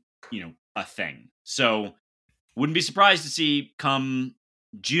making, a thing. So wouldn't be surprised to see come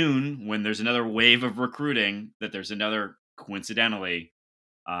June, when there's another wave of recruiting, that there's another, coincidentally,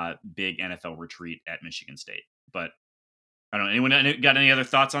 big NFL retreat at Michigan State. But I don't know. Anyone got any other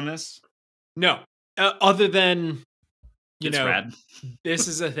thoughts on this? No. Other than, rad. This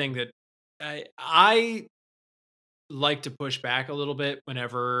is a thing that I like to push back a little bit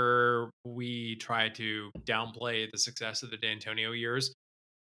whenever we try to downplay the success of the D'Antonio years.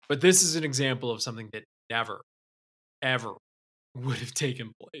 But this is an example of something that never, ever would have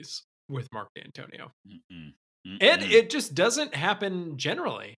taken place with Mark D'Antonio. And it just doesn't happen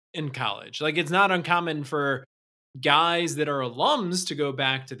generally in college. Like, it's not uncommon for guys that are alums to go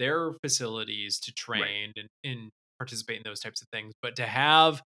back to their facilities to train and participate in those types of things. But to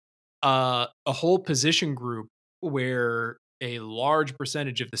have a whole position group where a large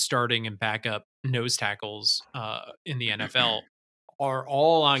percentage of the starting and backup nose tackles in the NFL are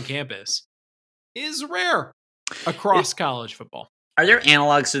all on campus is rare across college football. Are there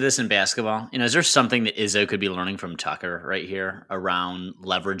analogs to this in basketball? Is there something that Izzo could be learning from Tucker right here around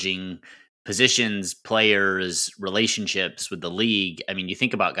leveraging positions, players, relationships with the league? I mean, you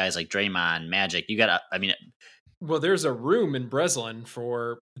think about guys like Draymond, Magic. Well, there's a room in Breslin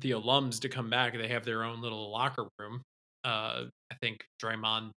for the alums to come back. They have their own little locker room. I think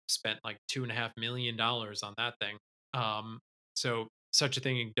Draymond spent like $2.5 million on that thing. So such a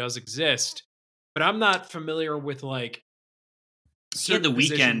thing does exist, but I'm not familiar with like. He had the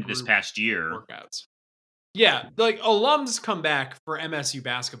weekend this past year. Workouts. Yeah, like alums come back for MSU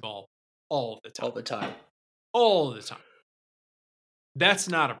basketball all the time. All the time. That's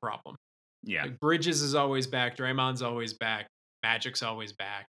not a problem. Yeah. Like Bridges is always back. Draymond's always back. Magic's always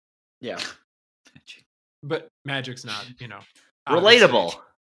back. Yeah. But Magic's not, relatable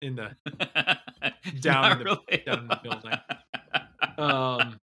in the down in the building.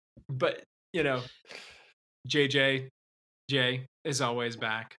 But Jay is always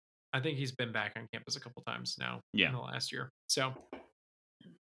back. I think he's been back on campus a couple times now in the last year. So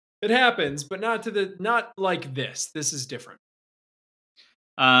it happens, but not like this. This is different.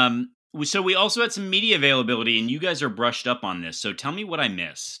 So we also had some media availability, and you guys are brushed up on this. So tell me what I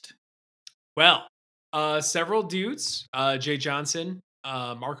missed. Well, several dudes, Jay Johnson,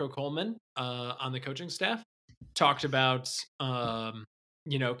 Marco Coleman, on the coaching staff talked about,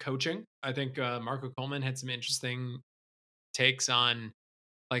 coaching. I think Marco Coleman had some interesting takes on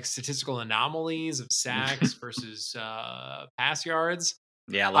like statistical anomalies of sacks versus pass yards.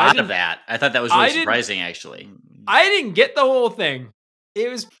 Yeah, a lot of that. I thought that was really surprising, actually. I didn't get the whole thing. It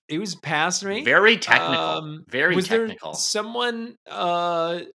was past me. Very technical. Was there someone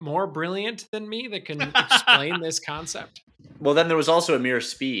more brilliant than me that can explain this concept? Well, then there was also Amir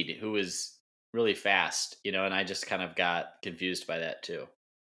Speed, who was really fast, and I just kind of got confused by that too.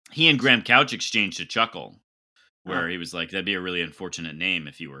 He and Graham Couch exchanged a chuckle where he was like, that'd be a really unfortunate name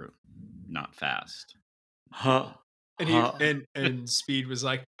if you were not fast. And Speed was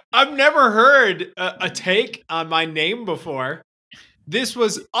like, I've never heard a take on my name before. This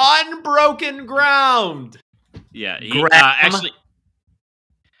was unbroken ground. Yeah, actually.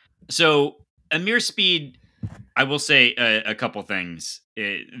 So Amir Speed, I will say a couple things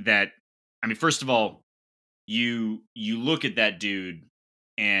first of all, you look at that dude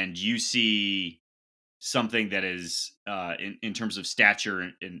and you see something that is in terms of stature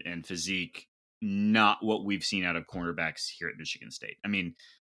and physique, not what we've seen out of cornerbacks here at Michigan State. I mean,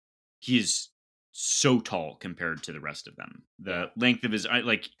 he's so tall compared to the rest of them. The length of his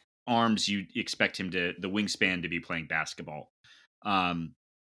arms, you expect him the wingspan to be playing basketball.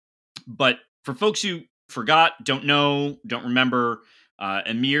 But for folks who forgot, don't know, don't remember,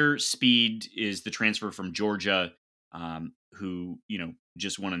 Amir Speed is the transfer from Georgia, who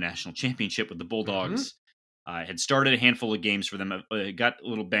just won a national championship with the Bulldogs. Had started a handful of games for them, got a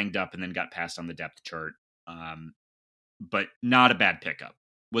little banged up, and then got passed on the depth chart. But not a bad pickup.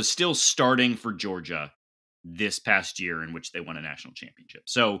 Was still starting for Georgia this past year in which they won a national championship.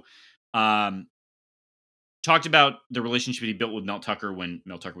 So talked about the relationship he built with Mel Tucker when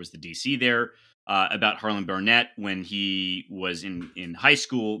Mel Tucker was the DC there, about Harlan Barnett when he was in high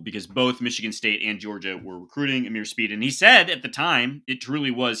school, because both Michigan State and Georgia were recruiting Amir Speed. And he said at the time, it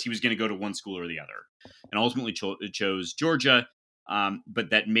truly was, he was going to go to one school or the other, and ultimately chose Georgia. But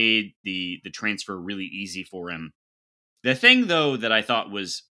that made the transfer really easy for him. The thing, though, that I thought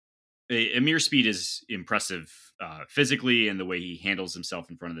was Amir Speed is impressive physically and the way he handles himself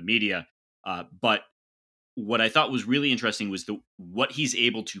in front of the media. But what I thought was really interesting was what he's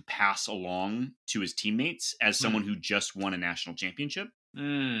able to pass along to his teammates as someone who just won a national championship.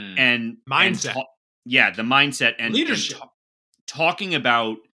 And mindset. The mindset and leadership. And talking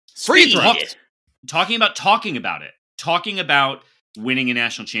about free throw. Talking about winning a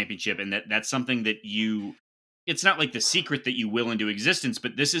national championship, and that's something that it's not like the secret that you will into existence,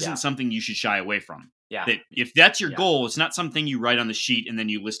 but this isn't something you should shy away from. Yeah. That if that's your goal, it's not something you write on the sheet and then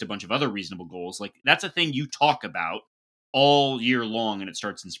you list a bunch of other reasonable goals. Like, that's a thing you talk about all year long, and it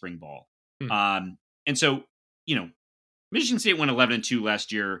starts in spring ball. And so, Michigan State went 11-2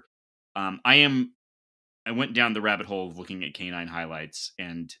 last year. I went down the rabbit hole of looking at K9 highlights,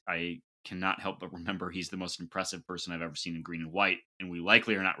 and I cannot help but remember he's the most impressive person I've ever seen in green and white, and we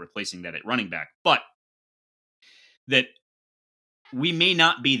likely are not replacing that at running back. But that we may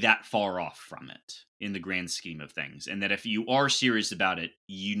not be that far off from it in the grand scheme of things. And that if you are serious about it,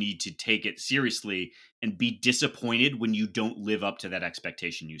 you need to take it seriously and be disappointed when you don't live up to that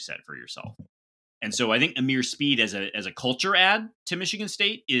expectation you set for yourself. And so I think Ameer Speed as a culture add to Michigan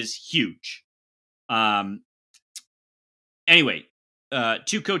State is huge. Anyway,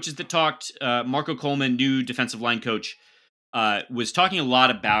 two coaches that talked. Marco Coleman, new defensive line coach, was talking a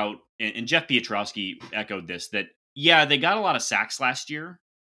lot about, and Jeff Pietrowski echoed this, that, yeah, they got a lot of sacks last year,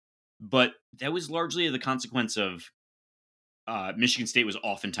 but that was largely the consequence of Michigan State was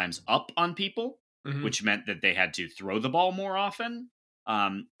oftentimes up on people, which meant that they had to throw the ball more often.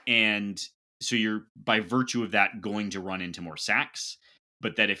 And so you're, by virtue of that, going to run into more sacks.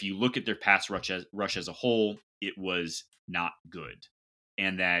 But that if you look at their pass rush as a whole, it was not good.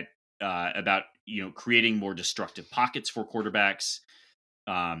 And that about, creating more destructive pockets for quarterbacks,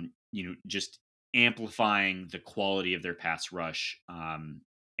 just amplifying the quality of their pass rush,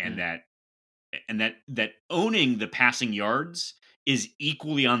 and that owning the passing yards is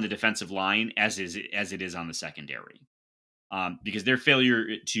equally on the defensive line as it is on the secondary. Because their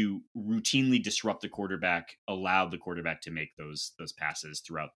failure to routinely disrupt the quarterback allowed the quarterback to make those passes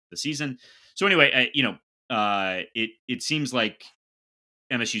throughout the season. So anyway, it seems like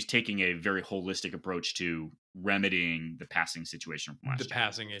MSU's taking a very holistic approach to remedying the passing situation from last year. The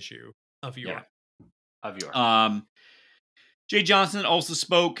passing issue of York. Jay Johnson also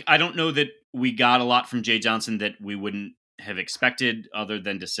spoke. I don't know that we got a lot from Jay Johnson that we wouldn't have expected, other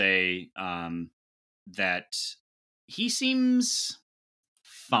than to say that he seems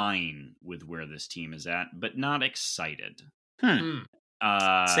fine with where this team is at, but not excited.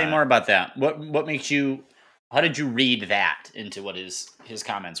 Say more about that. What makes you? How did you read that into what his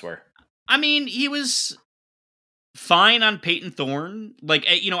comments were? I mean, he was fine on Peyton Thorne. Like,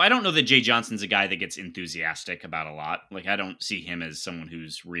 I don't know that Jay Johnson's a guy that gets enthusiastic about a lot. Like, I don't see him as someone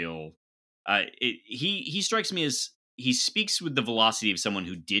who's real. He strikes me as he speaks with the velocity of someone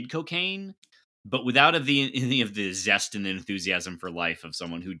who did cocaine, but without any of the zest and enthusiasm for life of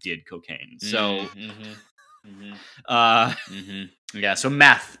someone who did cocaine. So, yeah. So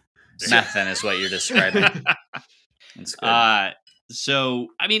meth then is what you're describing. That's good. So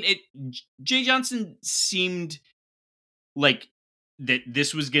I mean, Jay Johnson seemed like that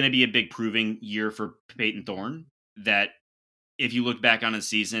this was going to be a big proving year for Peyton Thorne. That if you look back on his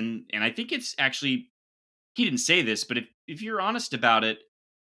season, and I think it's actually, he didn't say this, but if you're honest about it,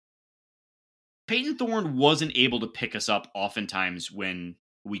 Peyton Thorne wasn't able to pick us up oftentimes when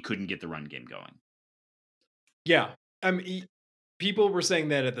we couldn't get the run game going. Yeah. I mean, people were saying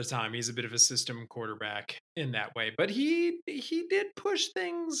that at the time. He's a bit of a system quarterback in that way, but he did push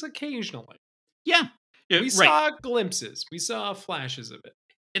things occasionally. Yeah. We saw glimpses. We saw flashes of it.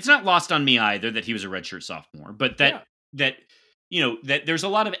 It's not lost on me either that he was a redshirt sophomore, but that there's a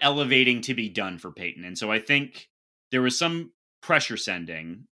lot of elevating to be done for Peyton. And so I think there was some pressure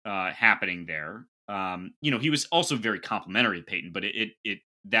sending happening there. He was also very complimentary to Peyton, but it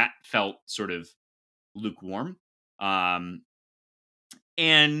that felt sort of lukewarm. And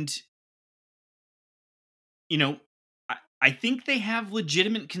I think they have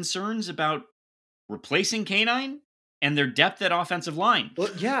legitimate concerns about replacing K9 and their depth at offensive line. Well,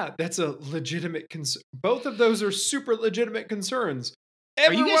 yeah, that's a legitimate concern. Both of those are super legitimate concerns.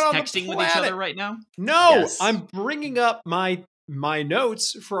 Everyone, are you guys texting with each other right now? No, yes. I'm bringing up my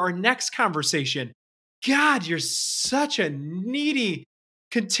notes for our next conversation. God, you're such a needy.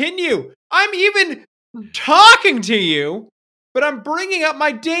 Continue. I'm even talking to you, but I'm bringing up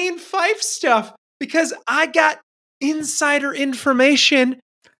my Dane Fife stuff because I got insider information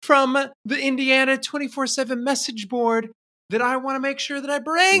from the Indiana 24/7 message board that I want to make sure that I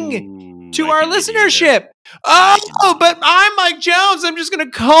bring to our listenership. Oh, but I'm Mike Jones. I'm just going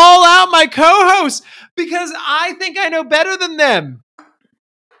to call out my co-hosts because I think I know better than them.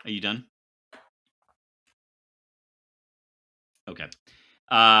 Are you done? Okay.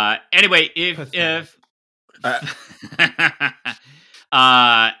 Anyway, if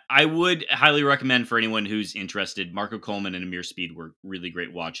I would highly recommend for anyone who's interested, Marco Coleman and Ameer Speed were really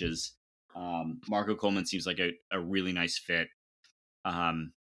great watches. Marco Coleman seems like a really nice fit.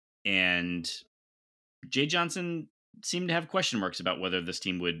 And Jay Johnson seemed to have question marks about whether this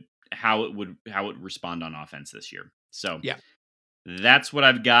team how it would respond on offense this year. So yeah, that's what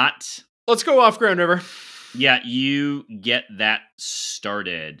I've got. Let's go off Grand River. Yeah, you get that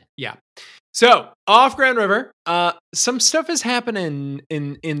started. Yeah. So off Grand River, some stuff is happening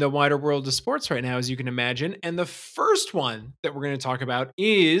in the wider world of sports right now, as you can imagine. And the first one that we're going to talk about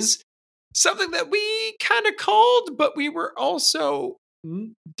is something that we kind of called, but we were also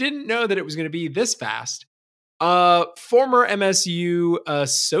didn't know that it was going to be this fast. Former MSU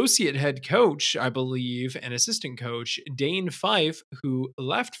associate head coach, I believe, and assistant coach Dane Fife, who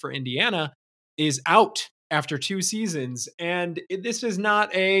left for Indiana, is out after 2 seasons. And this is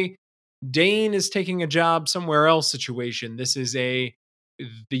not a Dane is taking a job somewhere else situation. This is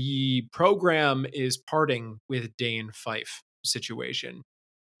the program is parting with Dane Fife situation,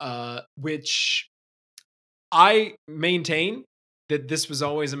 which I maintain that this was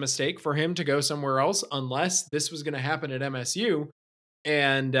always a mistake for him to go somewhere else, unless this was going to happen at MSU,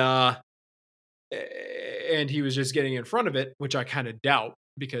 and he was just getting in front of it, which I kind of doubt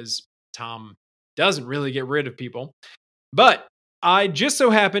because Tom doesn't really get rid of people. But I just so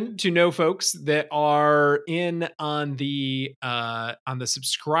happen to know folks that are in on the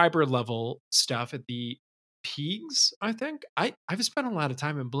subscriber level stuff at the Peegs. I think I've spent a lot of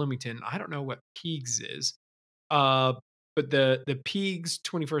time in Bloomington. I don't know what Peegs is. But the Peegs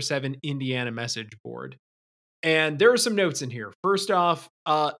 24/7 Indiana message board. And there are some notes in here. First off,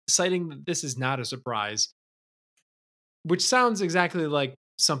 citing that this is not a surprise, which sounds exactly like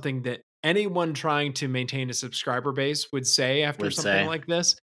something that anyone trying to maintain a subscriber base would say after something like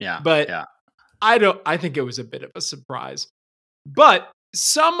this. Yeah. But yeah. I think it was a bit of a surprise. But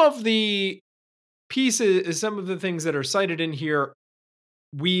some of the pieces, some of the things that are cited in here,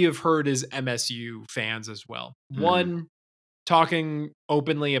 we have heard as MSU fans as well. One, talking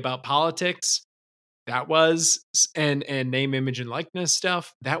openly about politics, that was, and name, image, and likeness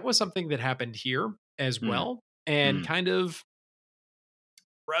stuff, that was something that happened here as well, and kind of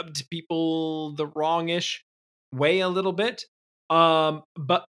rubbed people the wrong-ish way a little bit.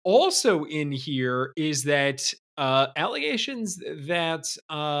 But also in here is that allegations that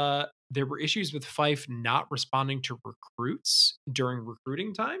there were issues with Fife not responding to recruits during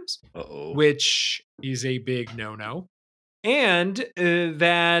recruiting times, which is a big no-no. And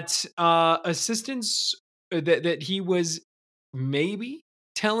that assistants, that he was maybe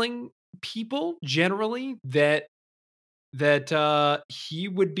telling people generally that he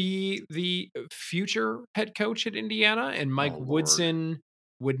would be the future head coach at Indiana, and Mike Woodson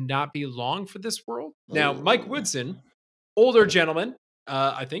would not be long for this world. Now, Mike Woodson, older gentleman,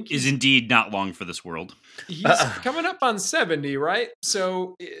 I think is indeed not long for this world. He's coming up on 70, right?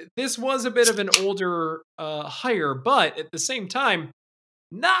 So this was a bit of an older hire, but at the same time,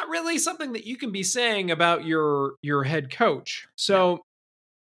 not really something that you can be saying about your head coach. So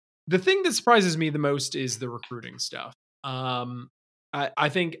the thing that surprises me the most is the recruiting stuff. I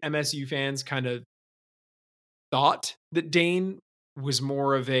think MSU fans kind of thought that Dane was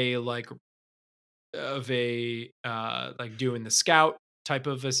more of a like doing the scout type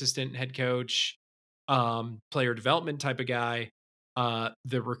of assistant head coach, player development type of guy.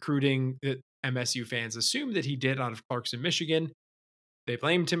 The recruiting that MSU fans assumed that he did out of Clarkson, Michigan, they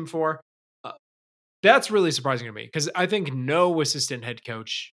blamed him for. That's really surprising to me because I think no assistant head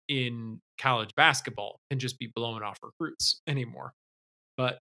coach in college basketball can just be blowing off recruits anymore.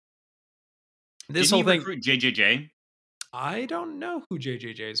 But this whole thing, recruit JJJ? I don't know who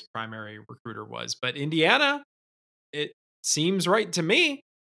JJJ's primary recruiter was, but Indiana, it seems right to me.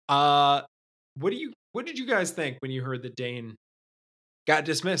 What did you guys think when you heard that Dane got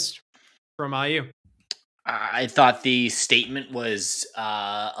dismissed from IU? I thought the statement was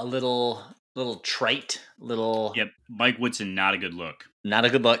a little trite, Yep, Mike Woodson, not a good look. Not a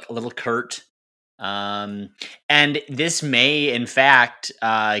good look, a little curt. And this may, in fact,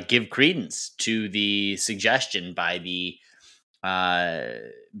 give credence to the suggestion by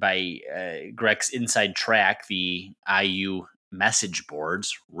Greg's Inside Track, the IU message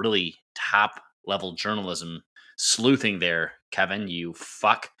boards, really top level journalism sleuthing there, Kevin, you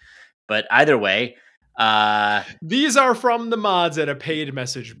fuck. But either way, these are from the mods at a paid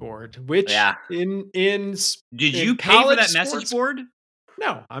message board, which did you pay for that message board?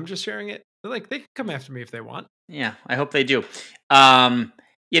 No, I'm just sharing it. Like, they can come after me if they want. Yeah, I hope they do. No,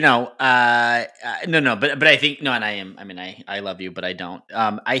 but I think no, and I love you, but I don't.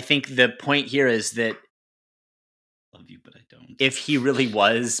 I think the point here is that love you, but I don't. If he really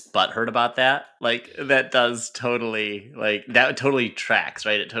was butthurt about that, like that totally tracks,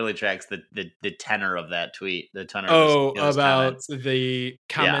 right? It totally tracks the tenor of that tweet. The tenor. About comments. The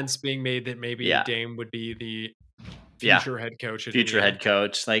comments being made that maybe Dame would be the future head coach. Head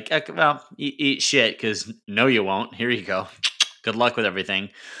coach. Like, well, eat shit because no, you won't. Here you go. Good luck with everything.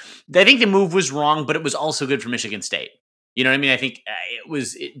 I think the move was wrong, but it was also good for Michigan State. You know what I mean? I think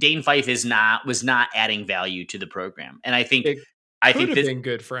Dane Fife was not adding value to the program, and I think this have been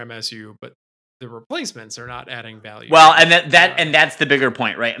good for MSU, but the replacements are not adding value. Well, and that's the bigger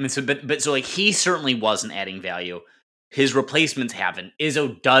point, right? I mean, so like he certainly wasn't adding value. His replacements haven't.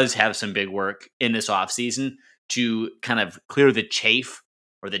 Izzo does have some big work in this offseason. to kind of clear the chaff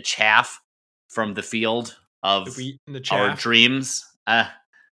or the chaff from the field of The wheat and the our chaff. dreams.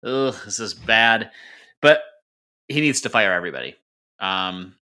 This is bad. But he needs to fire everybody.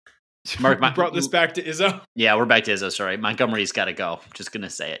 You brought this back to Izzo. Yeah, we're back to Izzo. Sorry, Montgomery's got to go. Just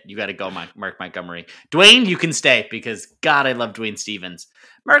gonna say it. You got to go, Mark Montgomery. Dwayne, you can stay because God, I love Dwayne Stevens.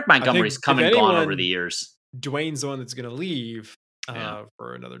 Mark Montgomery's come and gone over the years. Dwayne's the one that's gonna leave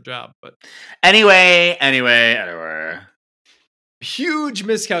for another job. But anyway. Huge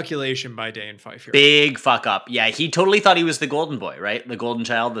miscalculation by Dane Fife here. Big fuck up. Yeah, he totally thought he was the golden boy, right? The golden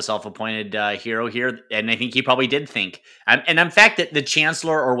child, the self-appointed hero here. And I think he probably did think. And in fact, that the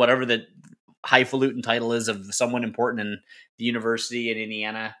chancellor or whatever the highfalutin title is of someone important in the university in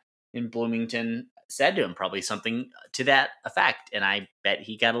Indiana, in Bloomington, said to him probably something to that effect. And I bet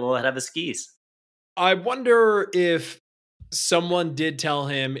he got a little ahead of his skis. I wonder if someone did tell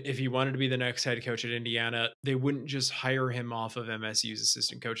him if he wanted to be the next head coach at Indiana, they wouldn't just hire him off of MSU's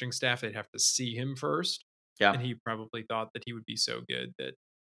assistant coaching staff. They'd have to see him first. Yeah. And he probably thought that he would be so good that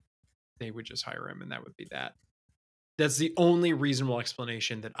they would just hire him, and that would be that. That's the only reasonable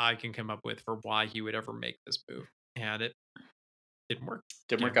explanation that I can come up with for why he would ever make this move. And it didn't work.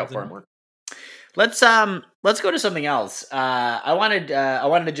 Didn't work out for him. Let's go to something else. I wanted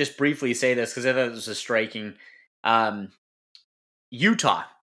to just briefly say this because I thought this was striking. Utah,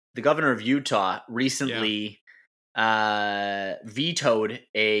 the governor of Utah, recently vetoed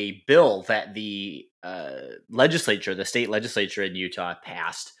a bill that the state legislature in Utah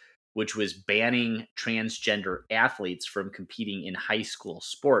passed, which was banning transgender athletes from competing in high school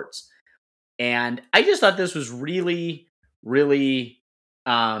sports. And I just thought this was really, really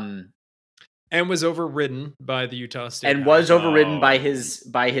and was overridden by the Utah State and was overridden by his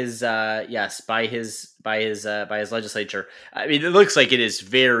legislature. I mean, it looks like it is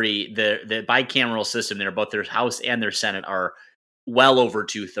very the bicameral system there. Both their House and their Senate are well over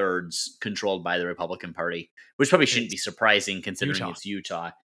 2/3 controlled by the Republican Party, which probably shouldn't be surprising considering it's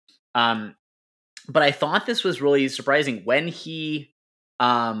Utah. But I thought this was really surprising when he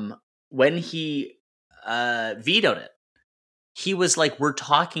vetoed it. He was like, we're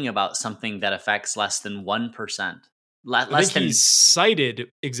talking about something that affects less than 1%. He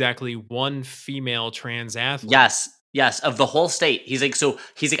cited exactly one female trans athlete. Yes, of the whole state. He's like,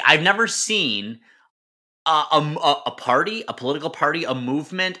 I've never seen a party, a political party, a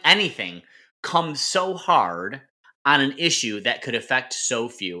movement, anything come so hard on an issue that could affect so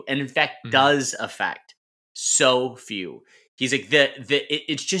few, and in fact does affect so few. He's like,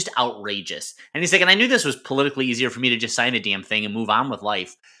 it's just outrageous. And he's like, and I knew this was politically easier for me to just sign a damn thing and move on with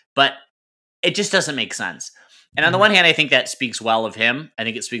life, but it just doesn't make sense. And on the one hand, I think that speaks well of him. I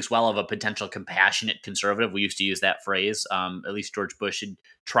think it speaks well of a potential compassionate conservative. We used to use that phrase. At least George Bush had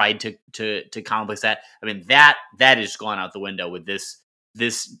tried to complex that. I mean, that has gone out the window with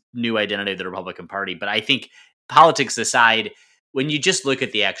this new identity of the Republican Party. But I think politics aside, when you just look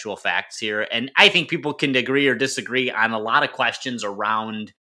at the actual facts here, and I think people can agree or disagree on a lot of questions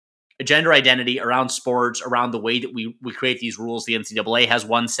around gender identity, around sports, around the way that we create these rules. The NCAA has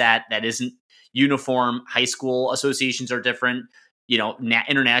one set that isn't uniform. High school associations are different.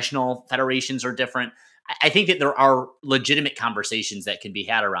 International federations are different. I think that there are legitimate conversations that can be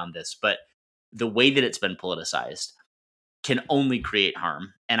had around this, but the way that it's been politicized can only create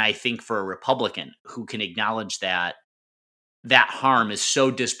harm. And I think for a Republican who can acknowledge that harm is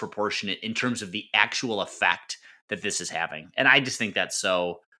so disproportionate in terms of the actual effect that this is having. And I just think that's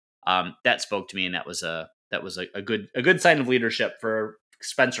so, that spoke to me. And that was a good sign of leadership for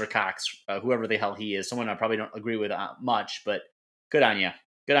Spencer Cox, whoever the hell he is, someone I probably don't agree with much, but good on you.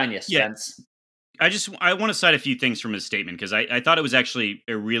 Good on you, Spence. Yeah. I want to cite a few things from his statement because I thought it was actually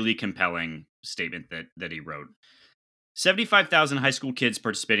a really compelling statement that he wrote. 75,000 high school kids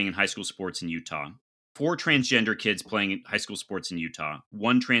participating in high school sports in Utah. 4 transgender kids playing high school sports in Utah,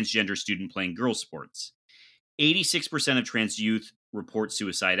 1 transgender student playing girls' sports. 86% of trans youth report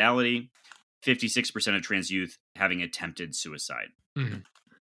suicidality, 56% of trans youth having attempted suicide.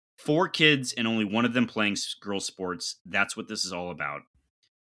 4 kids and only 1 of them playing girls' sports. That's what this is all about.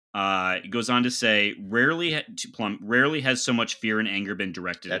 It goes on to say, rarely has so much fear and anger been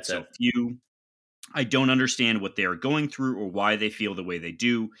directed at so few. I don't understand what they are going through or why they feel the way they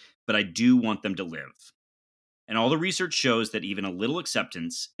do, but I do want them to live. And all the research shows that even a little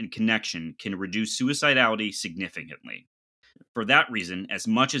acceptance and connection can reduce suicidality significantly. For that reason, as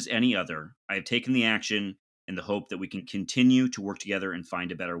much as any other, I have taken the action in the hope that we can continue to work together and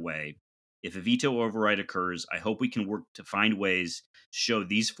find a better way. If a veto override occurs, I hope we can work to find ways to show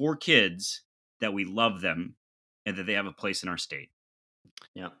these 4 kids that we love them and that they have a place in our state.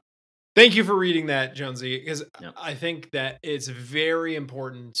 Yeah. Thank you for reading that, Jonesy, because Yep. I think that it's very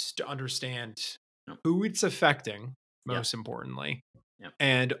important to understand who it's affecting, most importantly,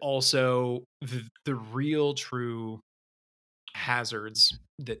 and also the real true hazards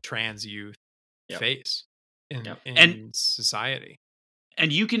that trans youth face in society.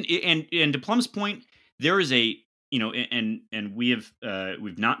 And you can, and to Plum's point, there is a, and we've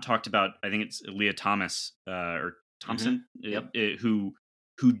not talked about, I think it's Leah Thomas or Thompson,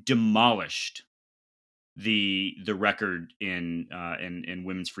 who demolished the record in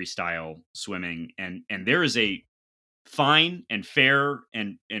women's freestyle swimming, and there is a fine and fair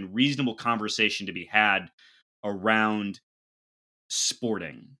and reasonable conversation to be had around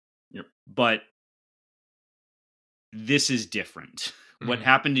sporting. But this is different. What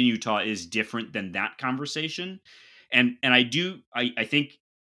happened in Utah is different than that conversation. And I think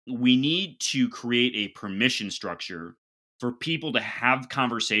we need to create a permission structure for people to have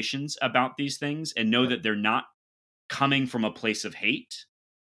conversations about these things and know that they're not coming from a place of hate.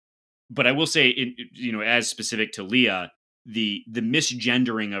 But I will say, as specific to Leah, the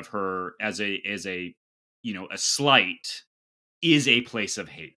misgendering of her as a slight is a place of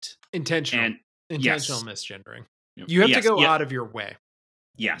hate. Intentional misgendering. You have to go out of your way.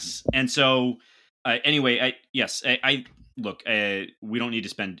 Yes. And so, anyway, I look, we don't need to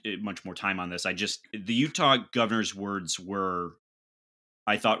spend much more time on this. The Utah governor's words were,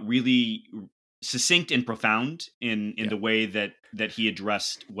 I thought, really succinct and profound in the way that he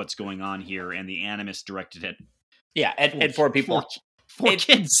addressed what's going on here and the animus directed at and for people. For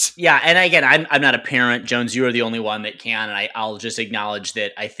kids. Yeah, and again, I'm not a parent. Jones, you are the only one that can, and I'll just acknowledge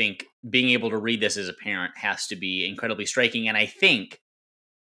that I think being able to read this as a parent has to be incredibly striking. And I think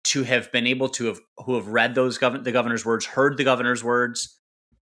to have been able to have read the governor's words, heard the governor's words,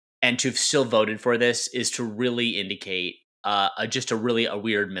 and to have still voted for this is to really indicate just a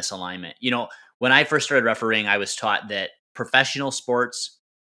weird misalignment. When I first started refereeing, I was taught that professional sports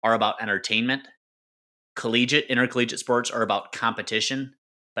are about entertainment. Intercollegiate sports are about competition,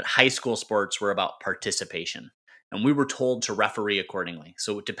 but high school sports were about participation. And we were told to referee accordingly.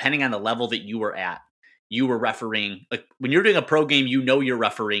 So depending on the level that you were at, you were refereeing. Like when you're doing a pro game, you're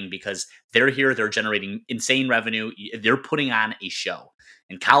refereeing because they're here, they're generating insane revenue, they're putting on a show.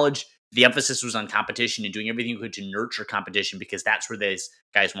 In college, the emphasis was on competition and doing everything you could to nurture competition because that's where these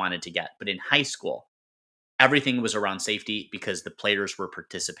guys wanted to get. But in high school, everything was around safety because the players were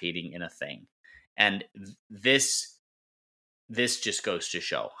participating in a thing. And this just goes to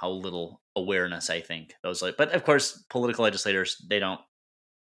show how little awareness I think those but of course political legislators they don't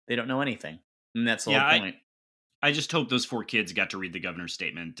know anything, and that's the whole point. I just hope those 4 kids got to read the governor's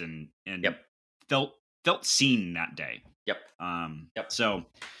statement and felt seen that day. So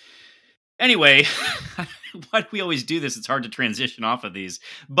anyway, why do we always do this? It's hard to transition off of these,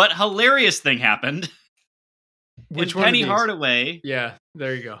 but hilarious thing happened. Which Penny Hardaway? Yeah,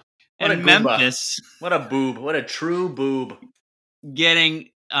 there you go. And Memphis. What a boob. What a true boob. Getting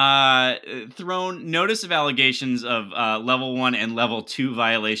thrown notice of allegations of level 1 and level 2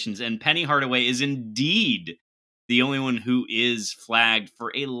 violations. And Penny Hardaway is indeed the only one who is flagged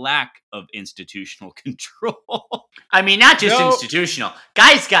for a lack of institutional control. I mean, not just institutional.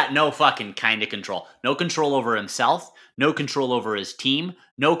 Guy's got no fucking kind of control. No control over himself. No control over his team.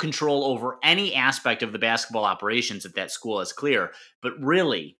 No control over any aspect of the basketball operations at that school is clear. But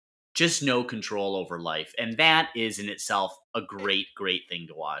really, just no control over life. And that is in itself a great, great thing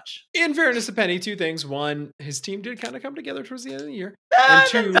to watch. In fairness to Penny, 2 things. 1, his team did kind of come together towards the end of the year. And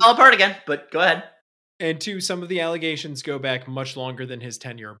 2, fell apart again, but go ahead. And 2, some of the allegations go back much longer than his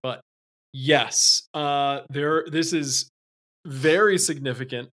tenure. But yes, this is very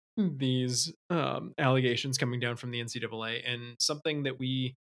significant, these allegations coming down from the NCAA, and something that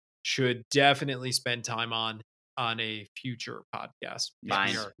we should definitely spend time on a future podcast.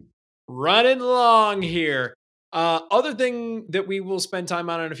 Fine. Running long here. Other thing that we will spend time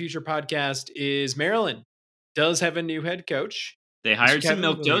on a future podcast is Maryland does have a new head coach. They hired some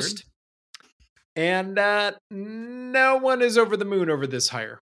milquetoast. And no one is over the moon over this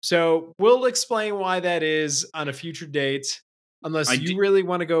hire. So we'll explain why that is on a future date. Unless you really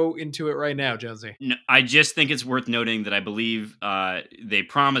want to go into it right now, Jonesy. No, I just think it's worth noting that I believe they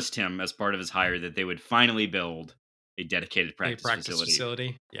promised him as part of his hire that they would finally build a dedicated practice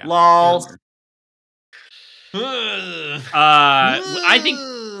facility. Yeah. Lol.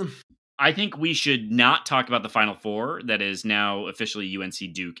 I think we should not talk about the Final Four that is now officially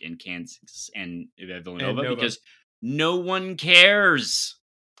UNC, Duke, and Kansas and Villanova because no one cares.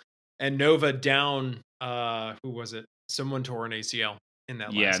 And Nova down. Who was it? Someone tore an ACL in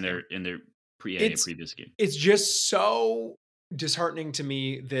that last game. in their previous game. It's just so disheartening to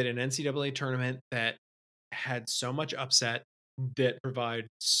me that an NCAA tournament that had so much upset, that provide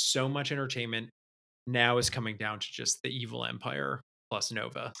so much entertainment, now is coming down to just the Evil Empire plus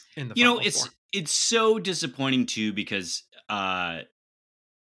Nova in the Final Four. It's so disappointing too, because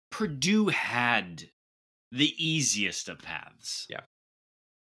Purdue had the easiest of paths. Yeah.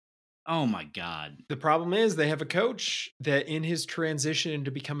 Oh my God. The problem is they have a coach that in his transition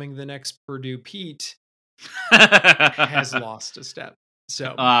into becoming the next Purdue Pete has lost a step.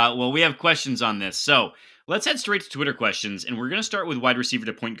 So, well, we have questions on this. So let's head straight to Twitter questions. And we're going to start with wide receiver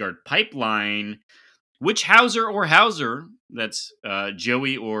to point guard pipeline. Which Hauser, that's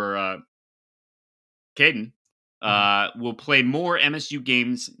Joey or Caden, will play more MSU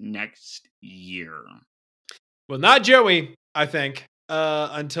games next year? Well, not Joey, I think,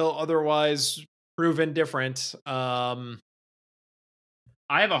 until otherwise proven different. I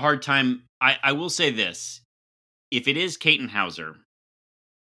have a hard time. I will say this. If it is Caden Hauser,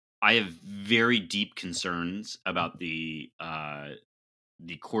 I have very deep concerns about the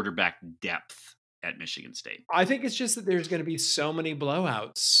quarterback depth at Michigan State. I think it's just that there's going to be so many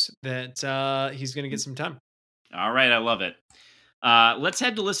blowouts that he's going to get some time. All right, I love it. Let's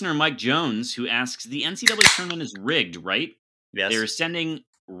head to listener Mike Jones, who asks, the NCAA tournament is rigged, right? Yes. They're sending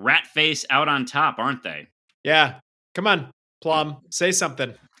Ratface out on top, aren't they? Yeah. Come on, Plum. Say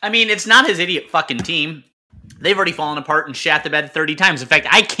something. I mean, it's not his idiot fucking team. They've already fallen apart and shat the bed 30 times. In fact,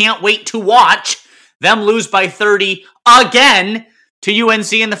 I can't wait to watch them lose by 30 again to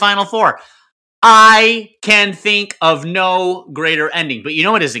UNC in the Final Four. I can think of no greater ending. But you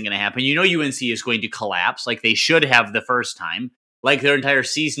know what isn't going to happen? You know UNC is going to collapse like they should have the first time, like their entire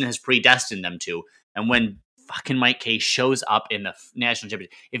season has predestined them to. And when fucking Mike K shows up in the national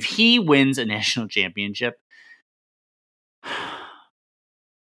championship, if he wins a national championship,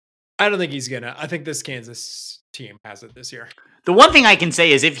 I don't think he's gonna. I think this Kansas team has it this year. The one thing I can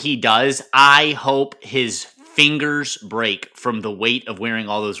say is if he does, I hope his fingers break from the weight of wearing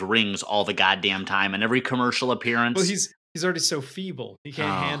all those rings all the goddamn time and every commercial appearance. Well, he's already so feeble. He can't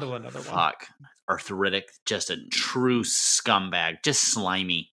handle another one. Fuck. Arthritic. Just a true scumbag. Just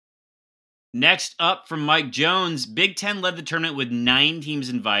slimy. Next up from Mike Jones, Big Ten led the tournament with 9 teams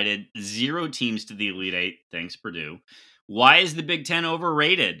invited, 0 teams to the Elite Eight. Thanks, Purdue. Why is the Big Ten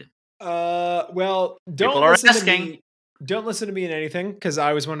overrated? Well, don't listen to me in anything, because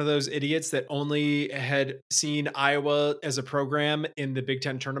I was one of those idiots that only had seen Iowa as a program in the Big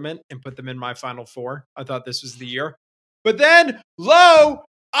Ten tournament and put them in my Final Four. I thought this was the year. But then,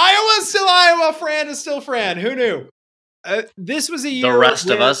 Iowa's still Iowa, Fran is still Fran. Who knew? This was a year the rest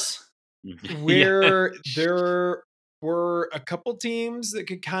of us where there were a couple teams that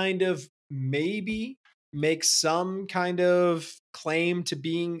could kind of maybe make some kind of claim to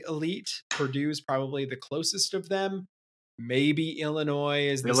being elite. Purdue's probably the closest of them. Maybe Illinois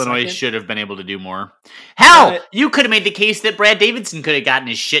is the Illinois second. should have been able to do more. Hell, you could have made the case that Brad Davidson could have gotten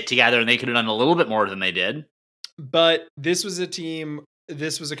his shit together and they could have done a little bit more than they did. But this was a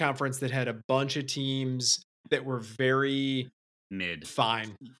conference that had a bunch of teams that were very mid.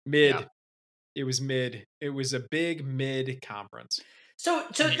 Yeah. It was mid. It was a big mid conference. So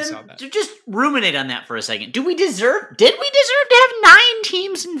just ruminate on that for a second. Did we deserve to have 9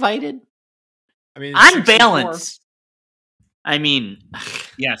 teams invited? I mean, on balance. I mean,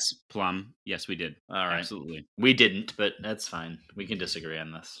 yes, Plum. Yes, we did. All right. Absolutely. We didn't, but that's fine. We can disagree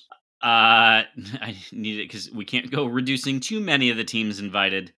on this. I need it because we can't go reducing too many of the teams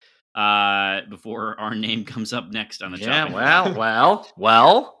invited before our name comes up next on the chopping block.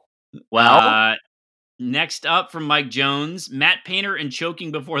 Well. Next up from Mike Jones, Matt Painter and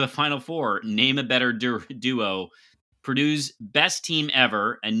choking before the Final Four. Name a better duo. Purdue's best team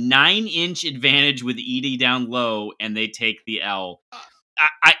ever. A 9-inch advantage with Edey down low, and they take the L.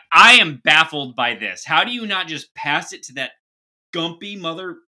 I am baffled by this. How do you not just pass it to that gumpy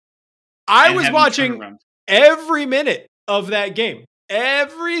mother? I was watching every minute of that game.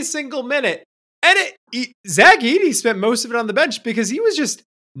 Every single minute. And Zach Edey spent most of it on the bench because he was just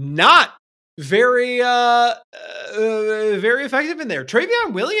not very effective in there.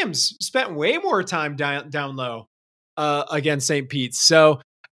 Travion Williams spent way more time down low against St. Pete's. So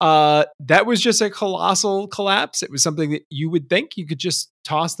that was just a colossal collapse. It was something that you would think you could just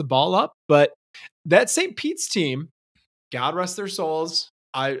toss the ball up. But that St. Pete's team, God rest their souls,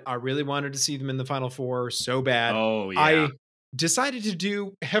 I really wanted to see them in the Final Four so bad. Oh, yeah. I decided to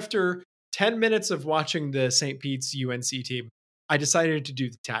do, after 10 minutes of watching the St. Pete's UNC team, I decided to do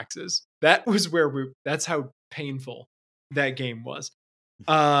the taxes. That was that's how painful that game was.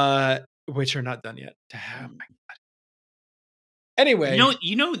 Which are not done yet. Oh my God. Anyway.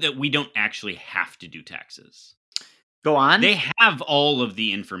 You know that we don't actually have to do taxes. Go on. They have all of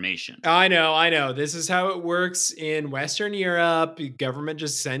the information. I know. This is how it works in Western Europe. The government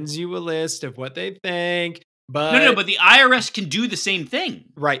just sends you a list of what they think. But No, but the IRS can do the same thing.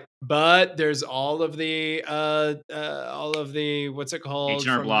 Right. But there's all of the what's it called?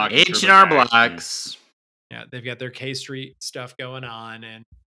 H&R Block. H&R Blocks. Yeah, they've got their K Street stuff going on, and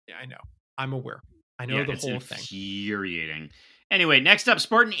yeah, I know. I'm aware. I know the it's whole thing. Infuriating. Anyway, next up,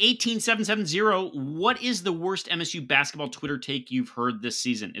 Spartan 18770. What is the worst MSU basketball Twitter take you've heard this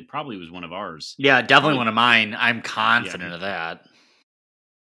season? It probably was one of ours. Yeah, definitely one of mine. I'm confident of that.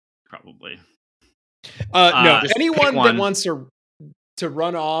 Probably. No, anyone that wants to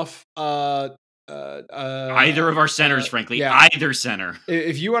run off either of our centers, frankly, either center.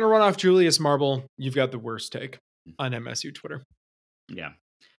 If you want to run off Julius Marble, you've got the worst take on MSU Twitter. Yeah.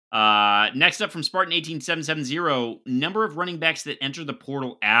 Next up from Spartan 18770, number of running backs that enter the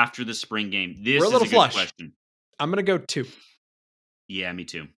portal after the spring game. This is a good question. I'm going to go 2. Yeah, me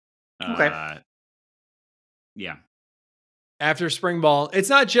too. Okay. Yeah. After spring ball, it's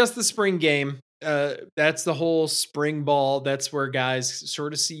not just the spring game. That's the whole spring ball. That's where guys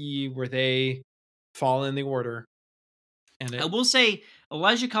sort of see where they fall in the order. And I will say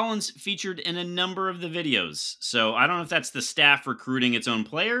Elijah Collins featured in a number of the videos. So I don't know if that's the staff recruiting its own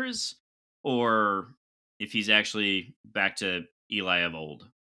players or if he's actually back to Eli of old.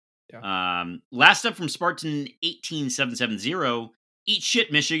 Yeah. Last up from Spartan 18770, eat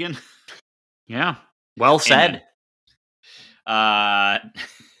shit, Michigan. Yeah. Well said.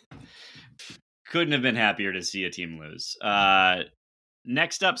 Couldn't have been happier to see a team lose.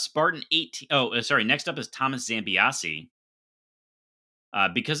 Next up, next up is Thomas Zambiasi.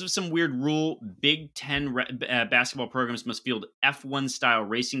 Because of some weird rule, Big Ten basketball programs must field F1 style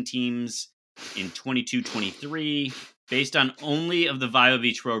racing teams in 22-23. Based on only of the vibe of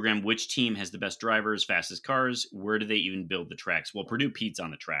each program, which team has the best drivers, fastest cars? Where do they even build the tracks? Well, Purdue Pete's on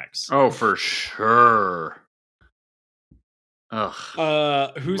the tracks. Oh, for sure.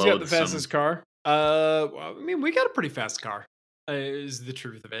 Ugh. Who's got the fastest car? Well, I mean, we got a pretty fast car, is the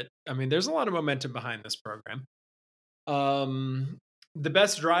truth of it. I mean, there's a lot of momentum behind this program. The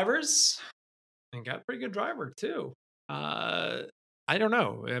best drivers, and got a pretty good driver too. I don't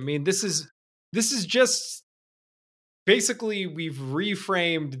know. I mean, this is just basically we've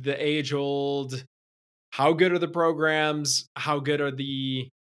reframed the age-old. How good are the programs? How good are the?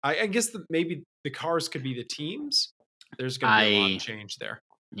 I guess maybe the cars could be the teams. There's going to be a lot of change there.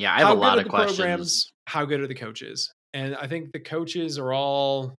 Yeah, I have a lot of questions. Programs, how good are the coaches? And I think the coaches are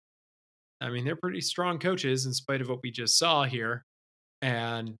all. I mean, they're pretty strong coaches in spite of what we just saw here.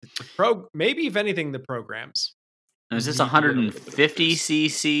 And maybe if anything, the programs. Now, is this 150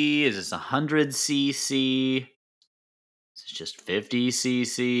 cc? Is this 100 cc? Is this just 50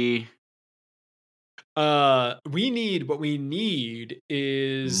 cc? What we need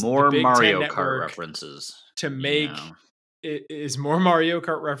is more Mario Kart references to make is more Mario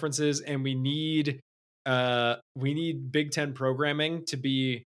Kart references, and we need Big Ten programming to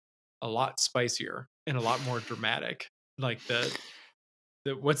be a lot spicier and a lot more dramatic. Like the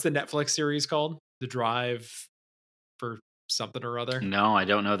what's the Netflix series called? The Drive for something or other. No, I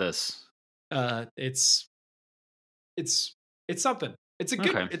don't know this. It's something. It's a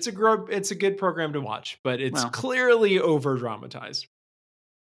good it's a good program to watch, but it's clearly over dramatized.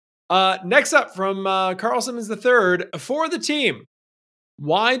 Next up from Carl Simmons III, for the team.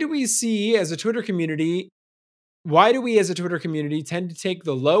 Why do we as a Twitter community tend to take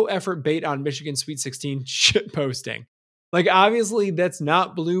the low effort bait on Michigan Sweet 16 shit posting? Like, obviously that's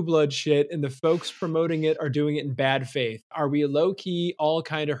not blue blood shit, and the folks promoting it are doing it in bad faith. Are we low key all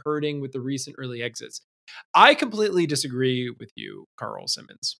kind of hurting with the recent early exits? I completely disagree with you, Carl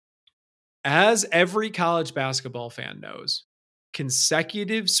Simmons. As every college basketball fan knows,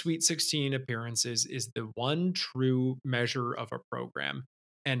 consecutive Sweet 16 appearances is the one true measure of a program,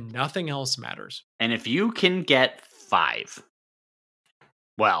 and nothing else matters. And if you can get 5,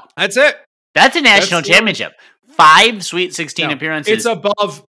 well, that's it. That's a national championship. 5 Sweet 16 appearances. It's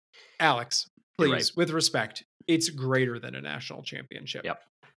above, Alex, please, with respect. It's greater than a national championship. Yep.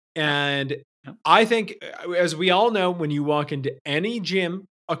 And I think, as we all know, when you walk into any gym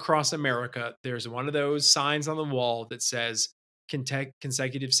across America, there's one of those signs on the wall that says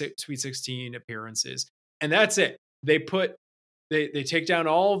consecutive Sweet 16 appearances. And that's it. They take down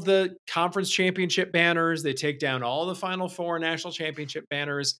all of the conference championship banners. They take down all the Final Four national championship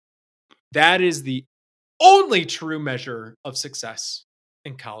banners. That is the only true measure of success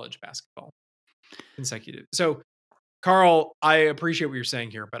in college basketball. Consecutive. So, Carl, I appreciate what you're saying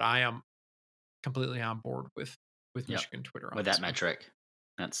here, but I am completely on board with Michigan Twitter with that metric.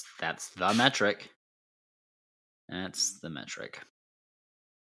 That's the metric. That's the metric.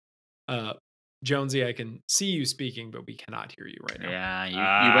 Jonesy, I can see you speaking, but we cannot hear you right now. Yeah,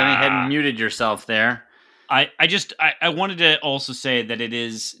 you went ahead and muted yourself there. I wanted to also say that it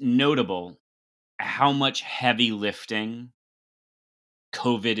is notable how much heavy lifting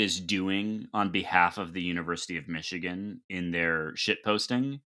COVID is doing on behalf of the University of Michigan in their shit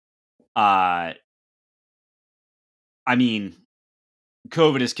posting. I mean,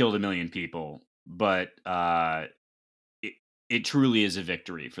 COVID has killed 1 million people, but it truly is a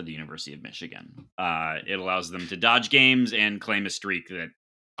victory for the University of Michigan. It allows them to dodge games and claim a streak that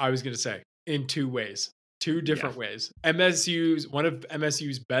I was going to say in 2 ways. 2 different ways. One of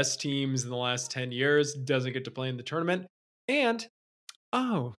MSU's best teams in the last 10 years doesn't get to play in the tournament. And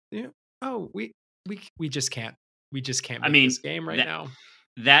we just can't. We just can't make this game right now.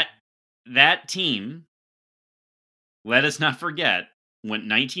 That team, let us not forget, went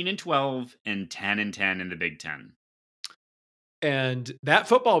 19-12 and 10-10 in the Big Ten. And that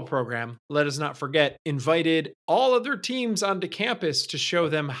football program, let us not forget, invited all other teams onto campus to show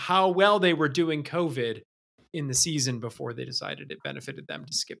them how well they were doing COVID in the season before they decided it benefited them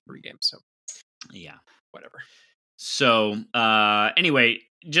to skip 3 games. So, yeah, whatever. So, anyway,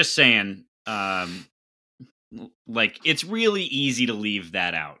 just saying, it's really easy to leave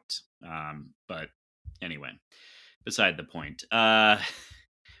that out. But anyway, beside the point.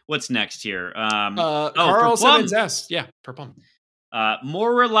 What's next here? Carlson and Zest. Yeah, for Plum.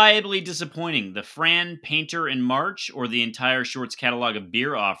 More reliably disappointing, the Fran Painter in March or the entire Shorts catalog of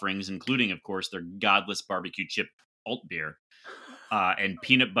beer offerings, including, of course, their godless barbecue chip alt beer and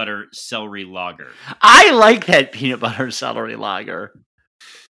peanut butter celery lager. I like that peanut butter celery lager.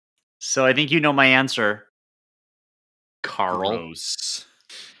 So I think you know my answer, Carl. Gross.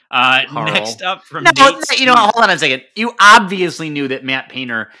 Next up from hold on a second. You obviously knew that Matt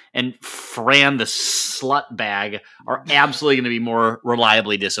Painter and Fran the slut bag are absolutely going to be more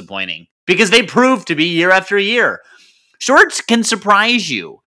reliably disappointing because they prove to be year after year. Shorts can surprise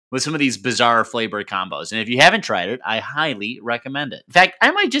you with some of these bizarre flavor combos, and if you haven't tried it, I highly recommend it. In fact,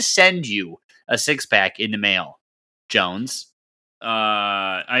 I might just send you a 6-pack in the mail, Jones.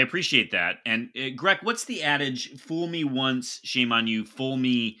 I appreciate that. And Greg, what's the adage? Fool me once, shame on you. Fool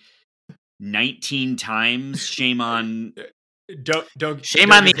me 19 times, shame on. Don't.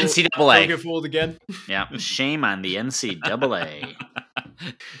 Shame on the NCAA. Don't get fooled again. Yeah, shame on the NCAA.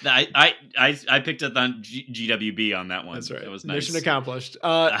 I picked up on GWB on that one. That's right. That was nice. Mission accomplished.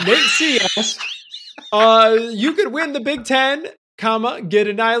 Nate C. asks, you could win the Big Ten, get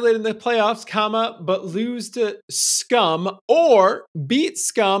annihilated in the playoffs, but lose to Scum, or beat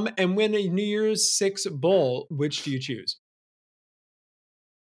Scum and win a New Year's 6 bowl. Which do you choose?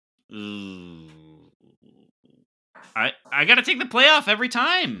 I got to take the playoff every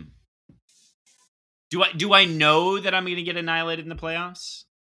time. Do I know that I'm going to get annihilated in the playoffs?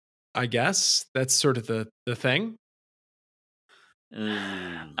 I guess that's sort of the thing.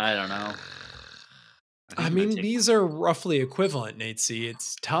 I don't know. I mean, these are roughly equivalent, Nate C.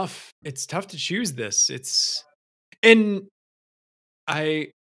 It's tough. It's tough to choose this. I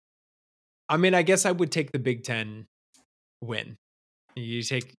mean, I guess I would take the Big Ten win. You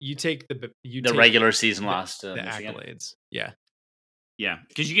take the regular season loss to the accolades. Yeah. Yeah.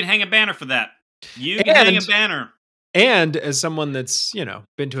 Because you can hang a banner for that. You can hang a banner. And as someone that's,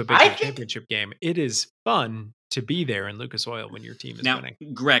 been to a Big Ten championship game, it is fun to be there in Lucas Oil when your team is winning.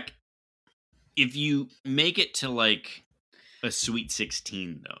 Greg, if you make it to like a Sweet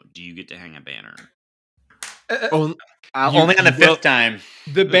 16, though, do you get to hang a banner? Only on the 5th time.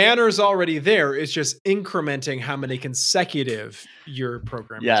 The banner's already there. It's just incrementing how many consecutive your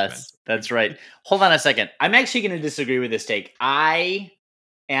program has been. That's right. Hold on a second. I'm actually going to disagree with this take. I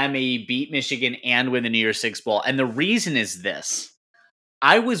am a beat Michigan and win the New Year's 6 Bowl. And the reason is this.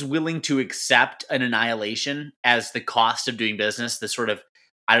 I was willing to accept an annihilation as the cost of doing business, the sort of,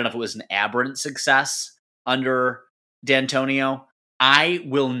 I don't know if it was an aberrant success under D'Antonio. I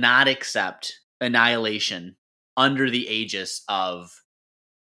will not accept annihilation under the aegis of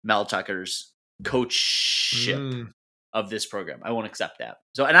Mel Tucker's coachship of this program. I won't accept that.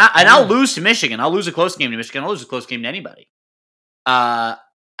 So, I'll lose to Michigan. I'll lose a close game to Michigan. I'll lose a close game to anybody. I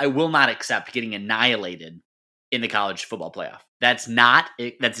will not accept getting annihilated in the college football playoff. That's not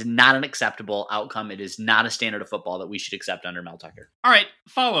an acceptable outcome. It is not a standard of football that we should accept under Mel Tucker. All right,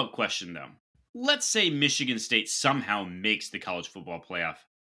 follow-up question, though. Let's say Michigan State somehow makes the college football playoff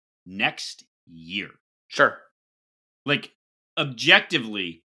next year. Sure. Like,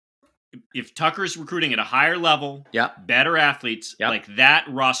 objectively, if Tucker's recruiting at a higher level, better athletes, like that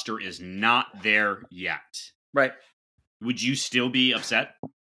roster is not there yet. Right. Would you still be upset?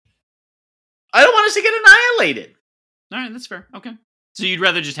 I don't want us to get annihilated. All right, that's fair. Okay. So you'd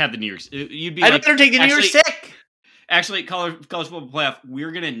rather just have the New York. You'd be. I'd like, rather take the New York Sick. Actually, college football playoff.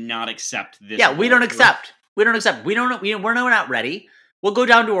 We're gonna not accept this. Yeah, we don't accept. We don't accept. We're not ready. We'll go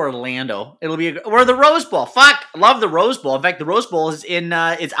down to Orlando. It'll be or the Rose Bowl. Fuck, love the Rose Bowl. In fact, the Rose Bowl is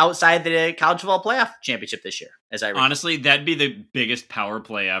it's outside the college football playoff championship this year. As I recall. Honestly, that'd be the biggest power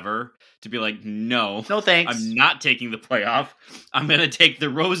play ever. To be like, no thanks. I'm not taking the playoff. I'm gonna take the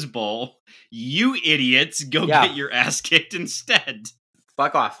Rose Bowl. You idiots, go get your ass kicked instead.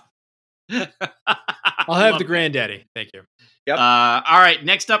 Fuck off. I'll have the granddaddy. Thank you. Yep. All right.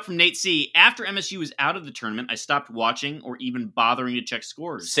 Next up from Nate C. After MSU was out of the tournament, I stopped watching or even bothering to check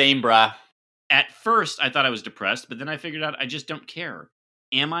scores. Same, brah. At first, I thought I was depressed, but then I figured out I just don't care.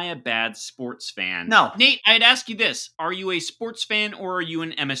 Am I a bad sports fan? No. Nate, I'd ask you this. Are you a sports fan or are you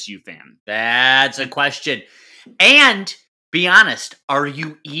an MSU fan? That's a question. And be honest, are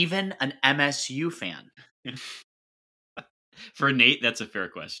you even an MSU fan? For Nate, that's a fair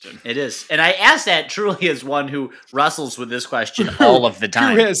question. It is. And I ask that truly as one who wrestles with this question all of the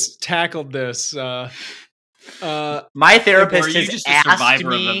time. Who has tackled this? My therapist has just asked a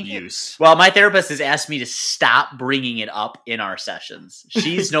survivor me. Of abuse? Well, my therapist has asked me to stop bringing it up in our sessions.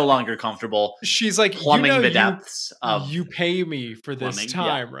 She's no longer comfortable. She's like plumbing the depths of. You pay me for this plumbing,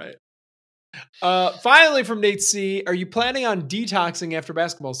 time, right? Finally, from Nate C. Are you planning on detoxing after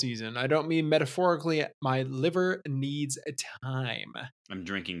basketball season? I don't mean metaphorically. My liver needs time. I'm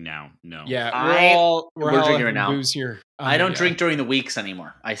drinking now. No. Yeah, we're drinking right now. Booze here. I don't drink during the weeks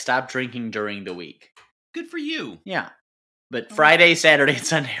anymore. I stopped drinking during the week. Good for you. Yeah. But Friday, Saturday, and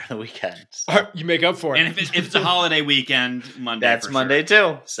Sunday are the weekends. So. You make up for it. And if it's a holiday weekend, Monday. That's Monday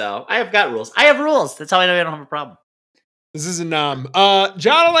too. So I have got rules. I have rules. That's how I know I don't have a problem. This is a nom.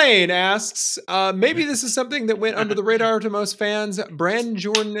 John Elaine asks, maybe this is something that went under the radar to most fans. Brandon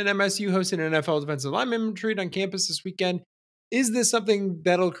Jordan and MSU hosted an NFL defensive lineman retreat on campus this weekend. Is this something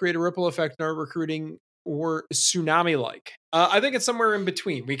that'll create a ripple effect in our recruiting or tsunami-like? I think it's somewhere in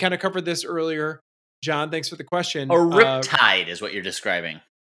between. We kind of covered this earlier. John, thanks for the question. A riptide is what you're describing.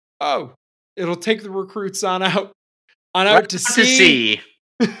 Oh, it'll take the recruits on out to sea.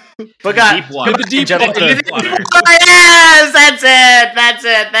 But God, deep water. Deep water. Yes, that's it.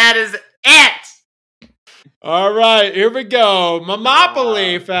 That is it. All right, here we go.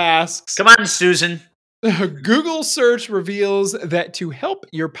 Mamopoly asks. Come on, Susan. Google search reveals that to help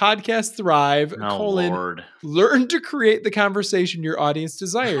your podcast thrive, learn to create the conversation your audience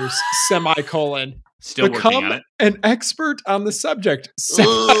desires, semicolon. Still become working on it. An expert on the subject.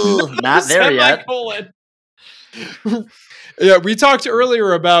 Not there yet. Yeah, we talked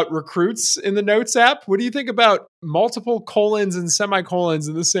earlier about recruits in the Notes app. What do you think about multiple colons and semicolons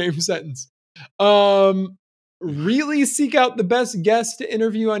in the same sentence? Really seek out the best guest to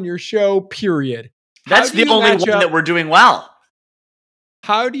interview on your show, period. That's the only one that we're doing well.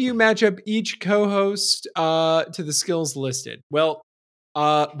 How do you match up each co-host to the skills listed? Well,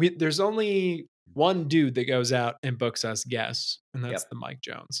 there's only one dude that goes out and books us guests, and that's the Mike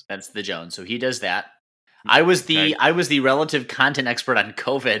Jones. That's the Jones. So he does that. I was the relative content expert on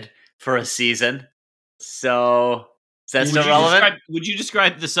COVID for a season. So is that still relevant? Would you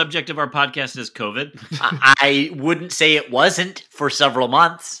describe the subject of our podcast as COVID? I wouldn't say it wasn't for several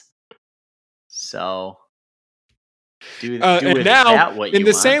months. So do with that what you want. In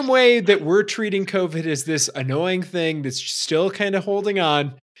the same way that we're treating COVID as this annoying thing that's still kind of holding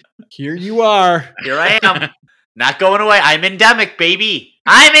on, here you are. Here I am. Not going away. I'm endemic, baby.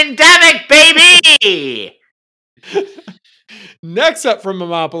 I'm endemic, baby! Next up from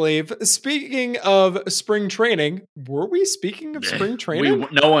Monopoly, speaking of spring training, were we speaking of spring training?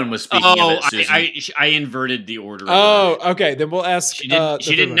 No one was speaking of it, Susan. I inverted the order. Okay. Then we'll ask. She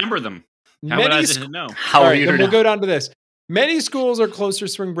didn't number them. How would I know? We'll go down to this. Many schools are close to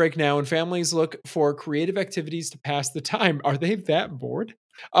spring break now, and families look for creative activities to pass the time. Are they that bored?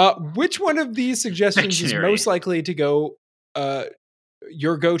 Which one of these suggestions is most likely to go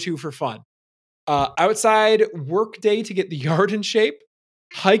your go-to for fun? Outside work day to get the yard in shape,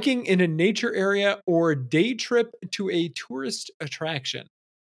 hiking in a nature area, or day trip to a tourist attraction?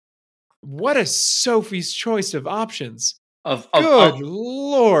 What a Sophie's choice of options. Good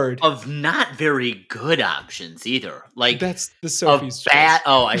Lord. Of not very good options either. Like that's the Sophie's choice.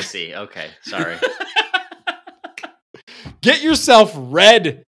 Oh, I see. Okay. Sorry. Get yourself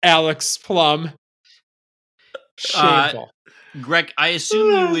read, Alex Plum. Shameful. Greg, I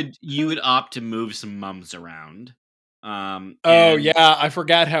assume you would opt to move some mums around. Yeah, I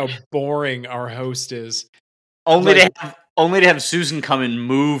forgot how boring our host is. Only Like- to have Susan come and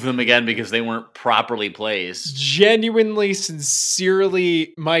move them again because they weren't properly placed. Genuinely,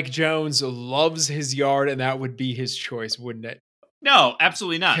 sincerely, Mike Jones loves his yard, and that would be his choice, wouldn't it? No,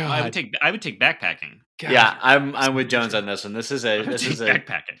 absolutely not. I God. would take backpacking. God, Yeah, I'm that's with Jones true. on this one. This is I a would take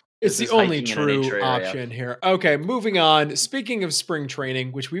backpacking. It's this the is only hiking in a nature true area. option here. Okay, moving on. Speaking of spring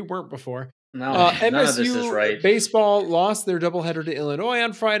training, which we weren't before, No, MSU none of this is right. baseball lost their doubleheader to Illinois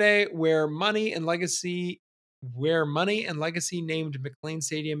on Friday, where Money and Legacy named McLean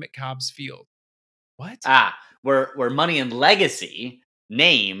Stadium at Cobb's Field. What? Where Money and Legacy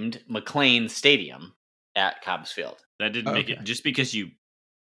named McLean Stadium at Cobb's Field. That didn't make Okay. it just because you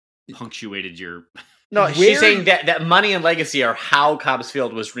punctuated your. No, Where- she's saying that Money and Legacy are how Cobb's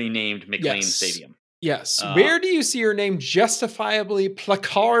Field was renamed McLean Yes. Stadium. Yes. Uh, Where do you see your name justifiably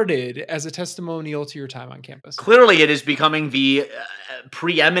placarded as a testimonial to your time on campus? Clearly, it is becoming the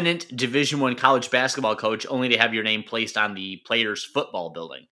preeminent Division I college basketball coach, only to have your name placed on the Players Football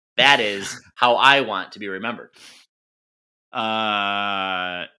Building. That is how I want to be remembered.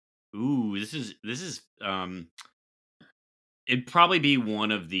 This is it'd probably be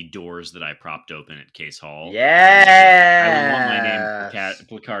one of the doors that I propped open at Case Hall. Yeah, I would want my name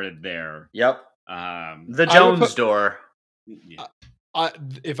placarded there. Yep, the I would Jones put- door. Yeah.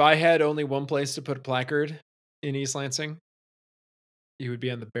 If I had only one place to put a placard in East Lansing, it would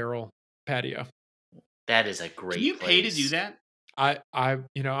be on the Barrel patio. That is a great. Can you pay to place. do that?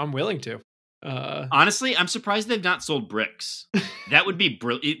 I'm willing to. Honestly, I'm surprised they've not sold bricks. That would be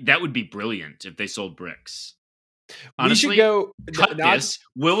brilliant if they sold bricks. Honestly, we should go. cut this.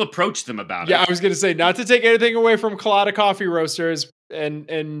 We'll approach them about Yeah, I it. was going to say, not to take anything away from Colada Coffee Roasters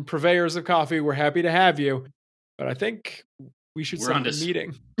and purveyors of coffee. We're happy to have you, but I think we should We're set up onto a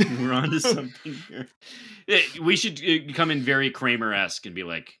meeting. We're on to something here. We should come in very Kramer-esque and be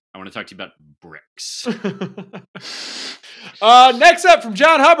like, I want to talk to you about bricks. Next up from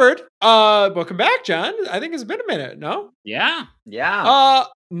John Hubbard. Welcome back, John. I think it's been a minute. No. Yeah. Yeah,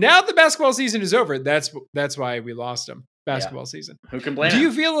 Now the basketball season is over. That's why we lost him. Basketball season. who can blame Do him?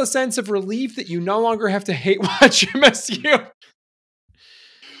 you feel a sense of relief that you no longer have to hate watch MSU?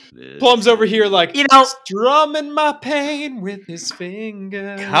 Plum's over here like, strumming my pain with his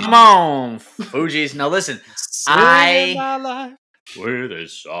finger. Come on, Fuji's. Now listen, Singing my life, with a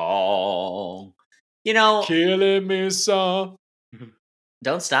song. You know, killing me soft.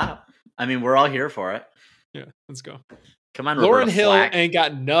 don't stop. I mean, we're all here for it. Yeah, let's go. Come on, Lauren Roberta Hill Flack. ain't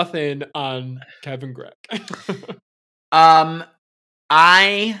got nothing on Kevin Gregg.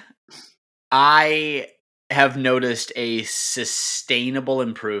 I have noticed a sustainable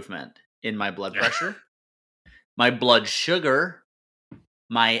improvement in my blood pressure, my blood sugar,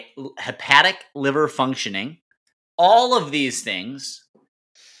 my hepatic liver functioning. All of these things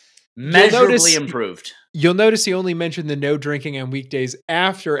measurably notice- improved. You'll notice he only mentioned the no drinking on weekdays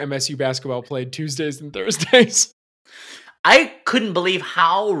after MSU basketball played Tuesdays and Thursdays. I couldn't believe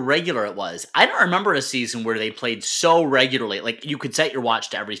how regular it was. I don't remember a season where they played so regularly. Like you could set your watch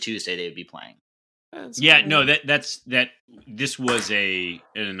to every Tuesday they would be playing. That's Yeah, cool. no, this was an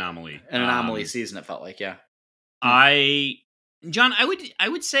anomaly. An anomaly season, it felt like, yeah. John, I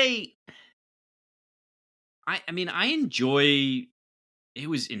would say I mean, I enjoy it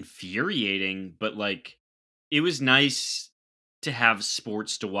was infuriating, but like it was nice to have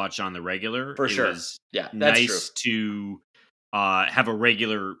sports to watch on the regular. For It sure. was Yeah, that's nice to have a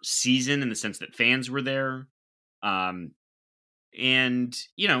regular season in the sense that fans were there. And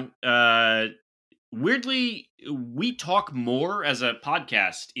weirdly, we talk more as a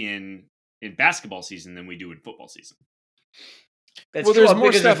podcast in basketball season than we do in football season. That's Well, true, there's more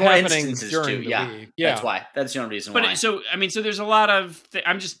because stuff happening instances, during the yeah. week. Yeah. That's why. That's the only reason But why. so there's a lot of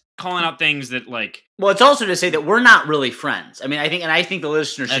I'm just calling out things that like Well, it's also to say that we're not really friends. I mean, I think the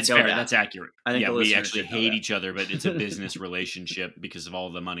listeners that's should know fair. that. That's accurate. I think Yeah, the we listeners actually should know hate that. each other, but it's a business relationship because of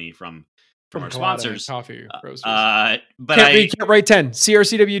all the money from our Colada sponsors. Coffee Roasters. But can't write 10.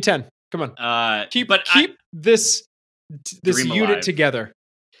 CRCW 10. Come on. Keep this Dream unit alive. together.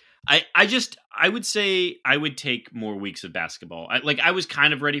 I would say I would take more weeks of basketball. I was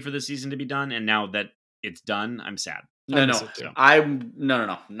kind of ready for the season to be done, and now that it's done, I'm sad. No. So,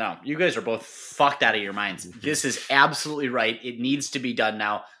 No. You guys are both fucked out of your minds. This is absolutely right. It needs to be done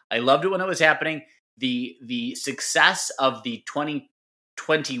now. I loved it when it was happening. The success of the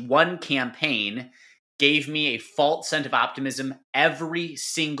 2021 campaign gave me a false sense of optimism every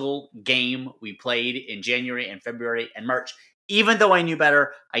single game we played in January and February and March. Even though I knew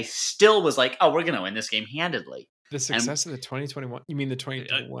better, I still was like, oh, we're going to win this game handedly. The success of the 2021. You mean the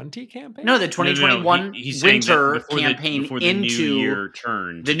 2020 campaign? No, the 2021 He's saying that winter before campaign before the into new year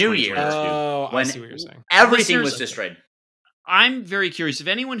turned. the to new year. 2022. Oh, I when see what you're saying. everything was Listeners- destroyed. I'm very curious if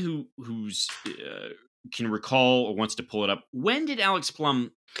anyone who's can recall or wants to pull it up. When did Alex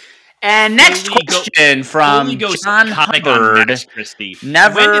Plum And next fully question from fully go John psychotic on Hubbard. Max Christie?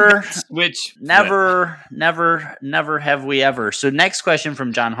 Never- When did that switch flip? Never have we ever. So next question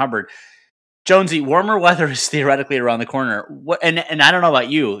from John Hubbard. Jonesy, warmer weather is theoretically around the corner. And I don't know about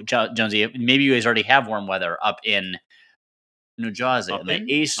you, Jonesy. Maybe you guys already have warm weather up in New Jersey, on the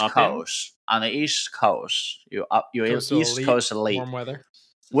East Coast. On the East Coast, you Coastal East elite, Coast elite. warm weather.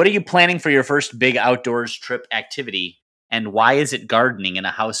 What are you planning for your first big outdoors trip activity? And why is it gardening in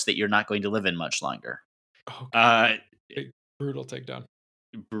a house that you're not going to live in much longer? Oh, God. Brutal takedown.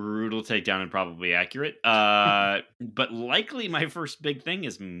 Brutal takedown and probably accurate. But likely my first big thing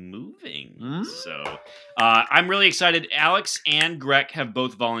is moving. So I'm really excited. Alex and Greg have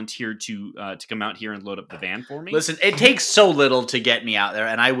both volunteered to come out here and load up the van for me. Listen, it takes so little to get me out there,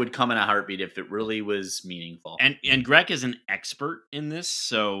 and I would come in a heartbeat if it really was meaningful. And Greg is an expert in this.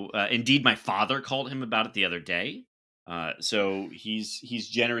 So indeed, my father called him about it the other day. So he's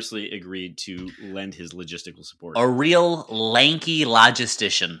generously agreed to lend his logistical support. A real lanky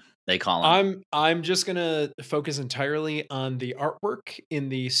logistician, they call him. I'm just gonna focus entirely on the artwork in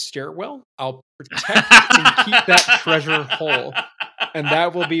the stairwell. I'll protect and keep that treasure whole, and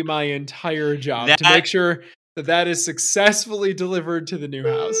that will be my entire job to make sure that is successfully delivered to the new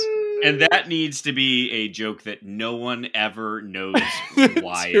house. And that needs to be a joke that no one ever knows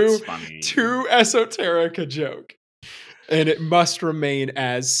why it's funny. Too esoteric a joke. And it must remain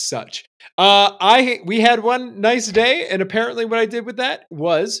as such. We had one nice day, and apparently what I did with that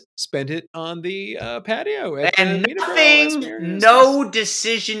was spend it on the patio. And no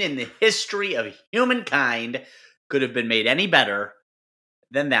decision in the history of humankind could have been made any better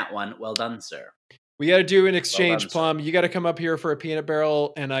than that one. Well done, sir. We got to do an exchange, Plum. You got to come up here for a peanut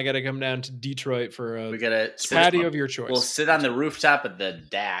barrel, and I got to come down to Detroit for a patio of your choice. We'll sit on the rooftop of the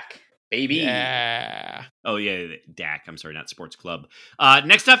DAC. Baby. Yeah. Oh, yeah, DAC. I'm sorry, not Sports Club.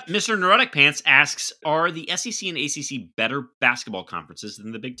 Next up, Mr. Neurotic Pants asks, are the SEC and ACC better basketball conferences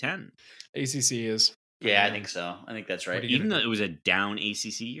than the Big Ten? ACC is. Yeah, I think so. I think that's right. Even though it was a down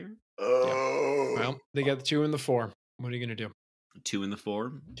ACC year? Oh. Yeah. Well, they got the 2 and the 4. What are you going to do? 2 and the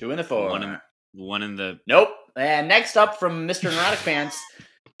 4? 2 and the 4. One in the... Nope. And next up from Mr. Neurotic Pants,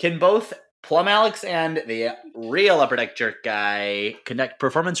 can both Plum Alex and the real Upper Deck Jerk guy conduct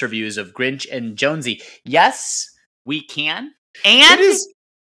performance reviews of Grinch and Jonesy? Yes, we can. And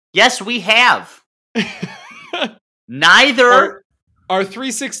yes, we have. Neither... Our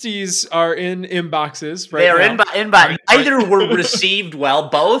 360s are in inboxes right now. They are inbox. Neither were received well.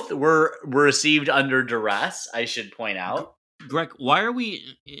 Both were received under duress, I should point out. Greg, why are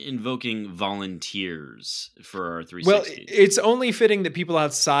we invoking volunteers for our 360s? Well, it's only fitting that people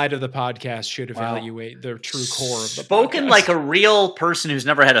outside of the podcast should evaluate the true core of the Spoken podcast. Like a real person who's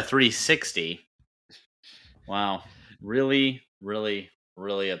never had a 360. Wow. Really, really,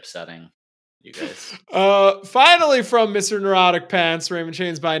 really upsetting, you guys. Finally from Mr. Neurotic Pants, Raymond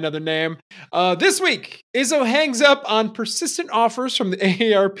Chains by another name. This week, Izzo hangs up on persistent offers from the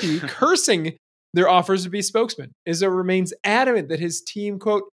AARP, cursing their offers to be spokesman. Izzo remains adamant that his team,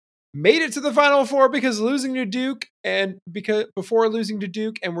 quote, made it to the Final Four because losing to Duke and before losing to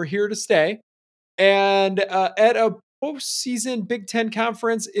Duke, and we're here to stay. And at a postseason Big Ten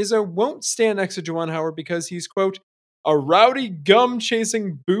conference, Izzo won't stand next to Juwan Howard because he's, quote, a rowdy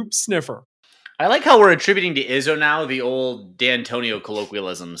gum-chasing boop sniffer. I like how we're attributing to Izzo now the old D'Antonio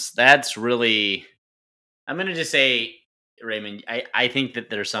colloquialisms. That's really... I'm going to just say, Raymond, I think that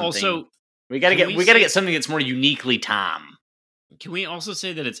there's something... Also, we gotta get something that's more uniquely Tom. Can we also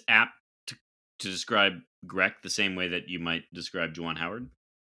say that it's apt to describe Greg the same way that you might describe Juwan Howard?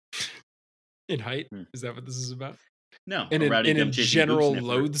 In height? Is that what this is about? No. In general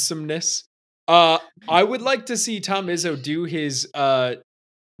loathsomeness? I would like to see Tom Izzo do his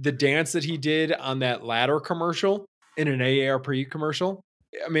the dance that he did on that ladder commercial in an AARP commercial.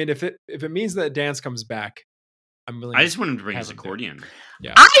 I mean, if it means that dance comes back, I'm willing. I just want him to bring his accordion.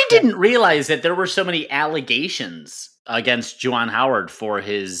 Yeah. I didn't realize that there were so many allegations against Juwan Howard for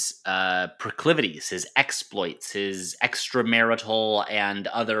his proclivities, his exploits, his extramarital and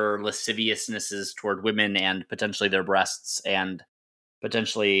other lasciviousnesses toward women and potentially their breasts and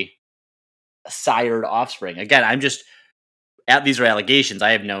potentially sired offspring. Again, these are allegations.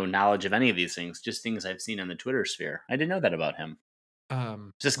 I have no knowledge of any of these things, just things I've seen on the Twitter sphere. I didn't know that about him.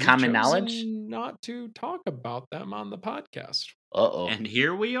 Is this common knowledge? Not to talk about them on the podcast. Uh-oh. And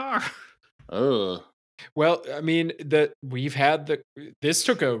here we are. Oh. Well, I mean, this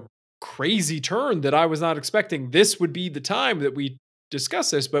took a crazy turn that I was not expecting. This would be the time that we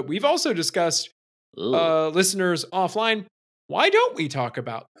discuss this, but we've also discussed listeners offline. Why don't we talk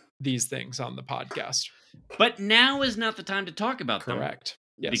about these things on the podcast? But now is not the time to talk about them. Correct.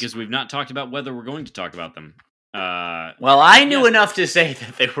 Yes. Because we've not talked about whether we're going to talk about them. Well, I knew enough to say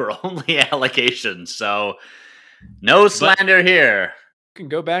that they were only allegations, so no slander here. You can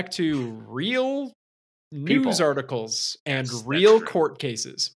go back to real news articles and Yes, real true. court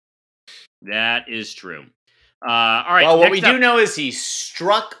cases. That is true. All right. Well, what we do know is he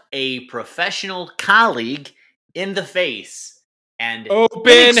struck a professional colleague in the face and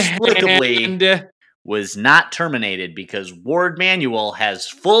inexplicably was not terminated because Ward Manuel has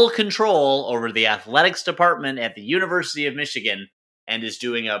full control over the athletics department at the University of Michigan and is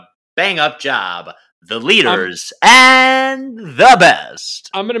doing a bang-up job. The leaders and the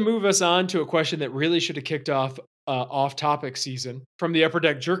best. I'm going to move us on to a question that really should have kicked off-topic season from the Upper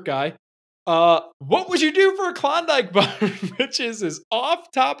Deck Jerk Guy. What would you do for a Klondike bar? Which is as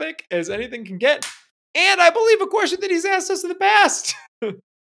off-topic as anything can get. And I believe a question that he's asked us in the past.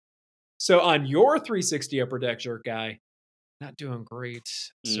 So on your 360 Upper Deck Jerk Guy, not doing great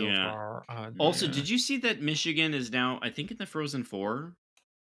so far. Also, did you see that Michigan is now, I think, in the Frozen Four?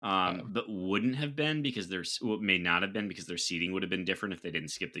 But wouldn't have been because may not have been because their seating would have been different if they didn't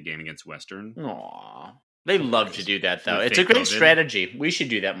skip the game against Western. Aww. They love to do that, though. It's a great strategy. We should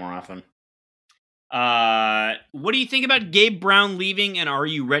do that more often. What do you think about Gabe Brown leaving, and are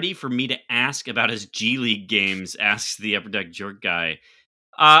you ready for me to ask about his G League games? Asks the Upper Deck Jerk Guy.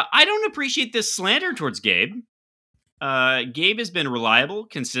 I don't appreciate this slander towards Gabe. Gabe has been reliable,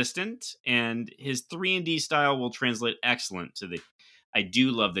 consistent, and his 3-and-D style will translate excellent to the... I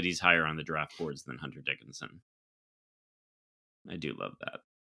do love that he's higher on the draft boards than Hunter Dickinson. I do love that.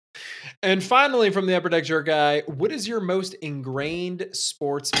 And finally, from the Upper Deck Jerk Guy, what is your most ingrained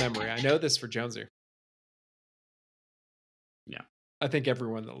sports memory? I know this for Jonesy. Yeah. I think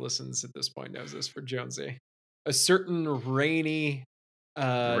everyone that listens at this point knows this for Jonesy. A certain rainy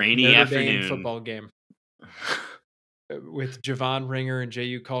Notre afternoon Dame football game with Javon Ringer and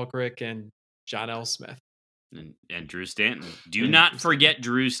J.U. Kalkrick and John L. Smith. And Drew Stanton. Do not forget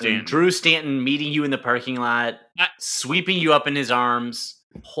Drew Stanton. And Drew Stanton meeting you in the parking lot, sweeping you up in his arms,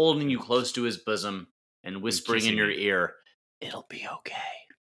 holding you close to his bosom, and whispering in your ear, "It'll be okay."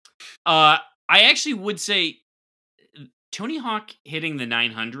 I actually would say Tony Hawk hitting the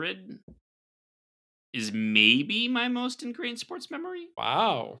 900 is maybe my most ingrained sports memory.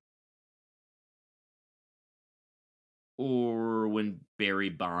 Wow. Or when Barry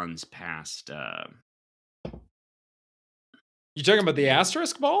Bonds passed. You talking about the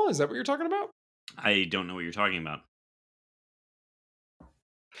asterisk ball? Is that what you're talking about? I don't know what you're talking about.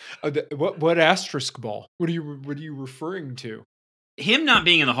 What asterisk ball? What are you referring to? Him not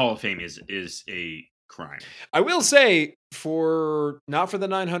being in the Hall of Fame is a crime. I will say, not for the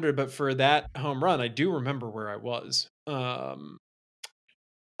 900, but for that home run, I do remember where I was. For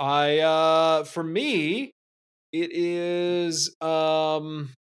me, it is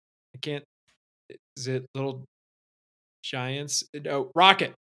is it Little Giants? No,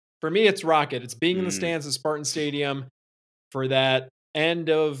 Rocket. For me, it's Rocket. It's being in the stands at Spartan Stadium for that end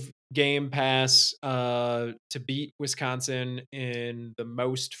of game pass to beat Wisconsin in the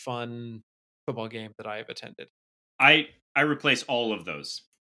most fun football game that I have attended. I replace all of those.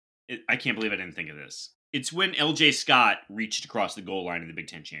 I can't believe I didn't think of this. It's when LJ Scott reached across the goal line in the Big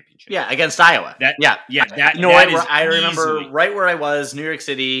Ten championship. Yeah, against Iowa. I remember right where I was, New York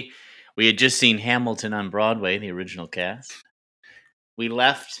City. We had just seen Hamilton on Broadway, the original cast. We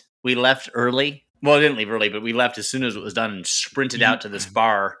left early. Well, I didn't leave early, but we left as soon as it was done and sprinted out to this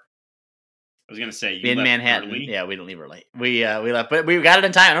bar. I was going to say, in Manhattan. Early? Yeah, we didn't leave early. We left, but we got it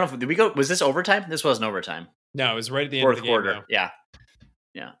in time. I don't know if did we go. Was this overtime? This wasn't overtime. No, it was right at the end Fourth of the game, quarter. though. Yeah.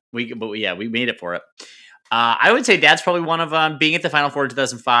 We made it for it. I would say that's probably one of being at the Final Four in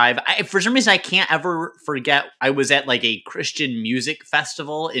 2005. For some reason, I can't ever forget. I was at like a Christian music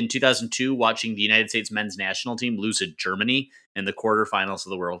festival in 2002, watching the United States men's national team lose to Germany in the quarterfinals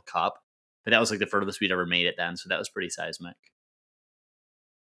of the World Cup. But that was like the furthest we'd ever made it then, so that was pretty seismic.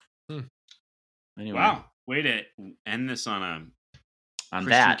 Anyway. Wow, way to end this on Christian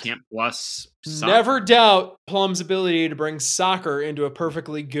that. Camp Plus. Soccer. Never doubt Plum's ability to bring soccer into a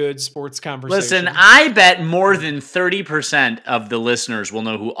perfectly good sports conversation. Listen, I bet more than 30% of the listeners will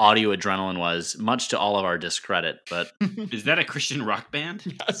know who Audio Adrenaline was, much to all of our discredit. But is that a Christian rock band?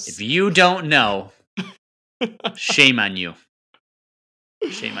 Yes. If you don't know, shame on you.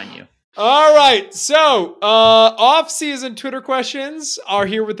 Shame on you. All right. So, off-season Twitter questions are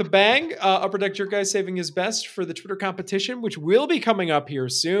here with a bang. Upper Deck Jerk Guy saving his best for the Twitter competition, which will be coming up here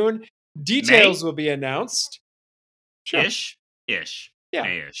soon. Details will be announced. Sure. Ish. Yeah.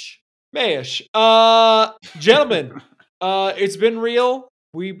 May-ish. Mayish. Gentlemen, it's been real.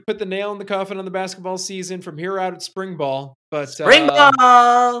 We put the nail in the coffin on the basketball season from here out at spring ball. But Spring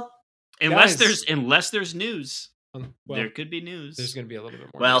ball. Unless guys. there's news. Well, There could be news. there's going to be a little bit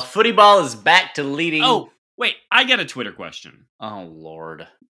more. Well, news. footy ball is back to leading. Oh, wait. I got a Twitter question. Oh, Lord.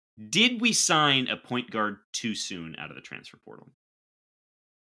 Did we sign a point guard too soon out of the transfer portal?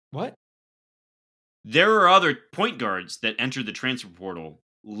 What? There are other point guards that entered the transfer portal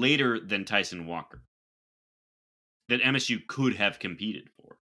later than Tyson Walker that MSU could have competed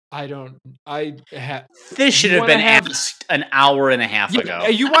for. This should have been asked an hour and a half ago.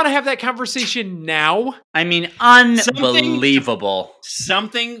 You want to have that conversation now? I mean, unbelievable.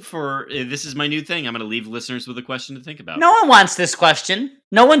 Something for this is my new thing. I'm going to leave listeners with a question to think about. No one wants this question.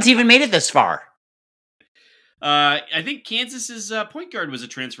 No one's even made it this far. I think Kansas's point guard was a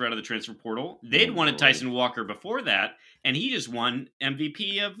transfer out of the transfer portal. They'd wanted Tyson Walker before that, and he just won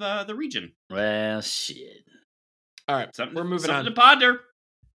MVP of the region. Well, shit. All right, we're moving on. To ponder.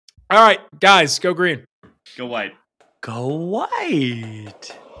 All right, guys, go green. Go white. Go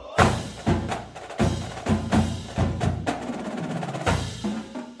white.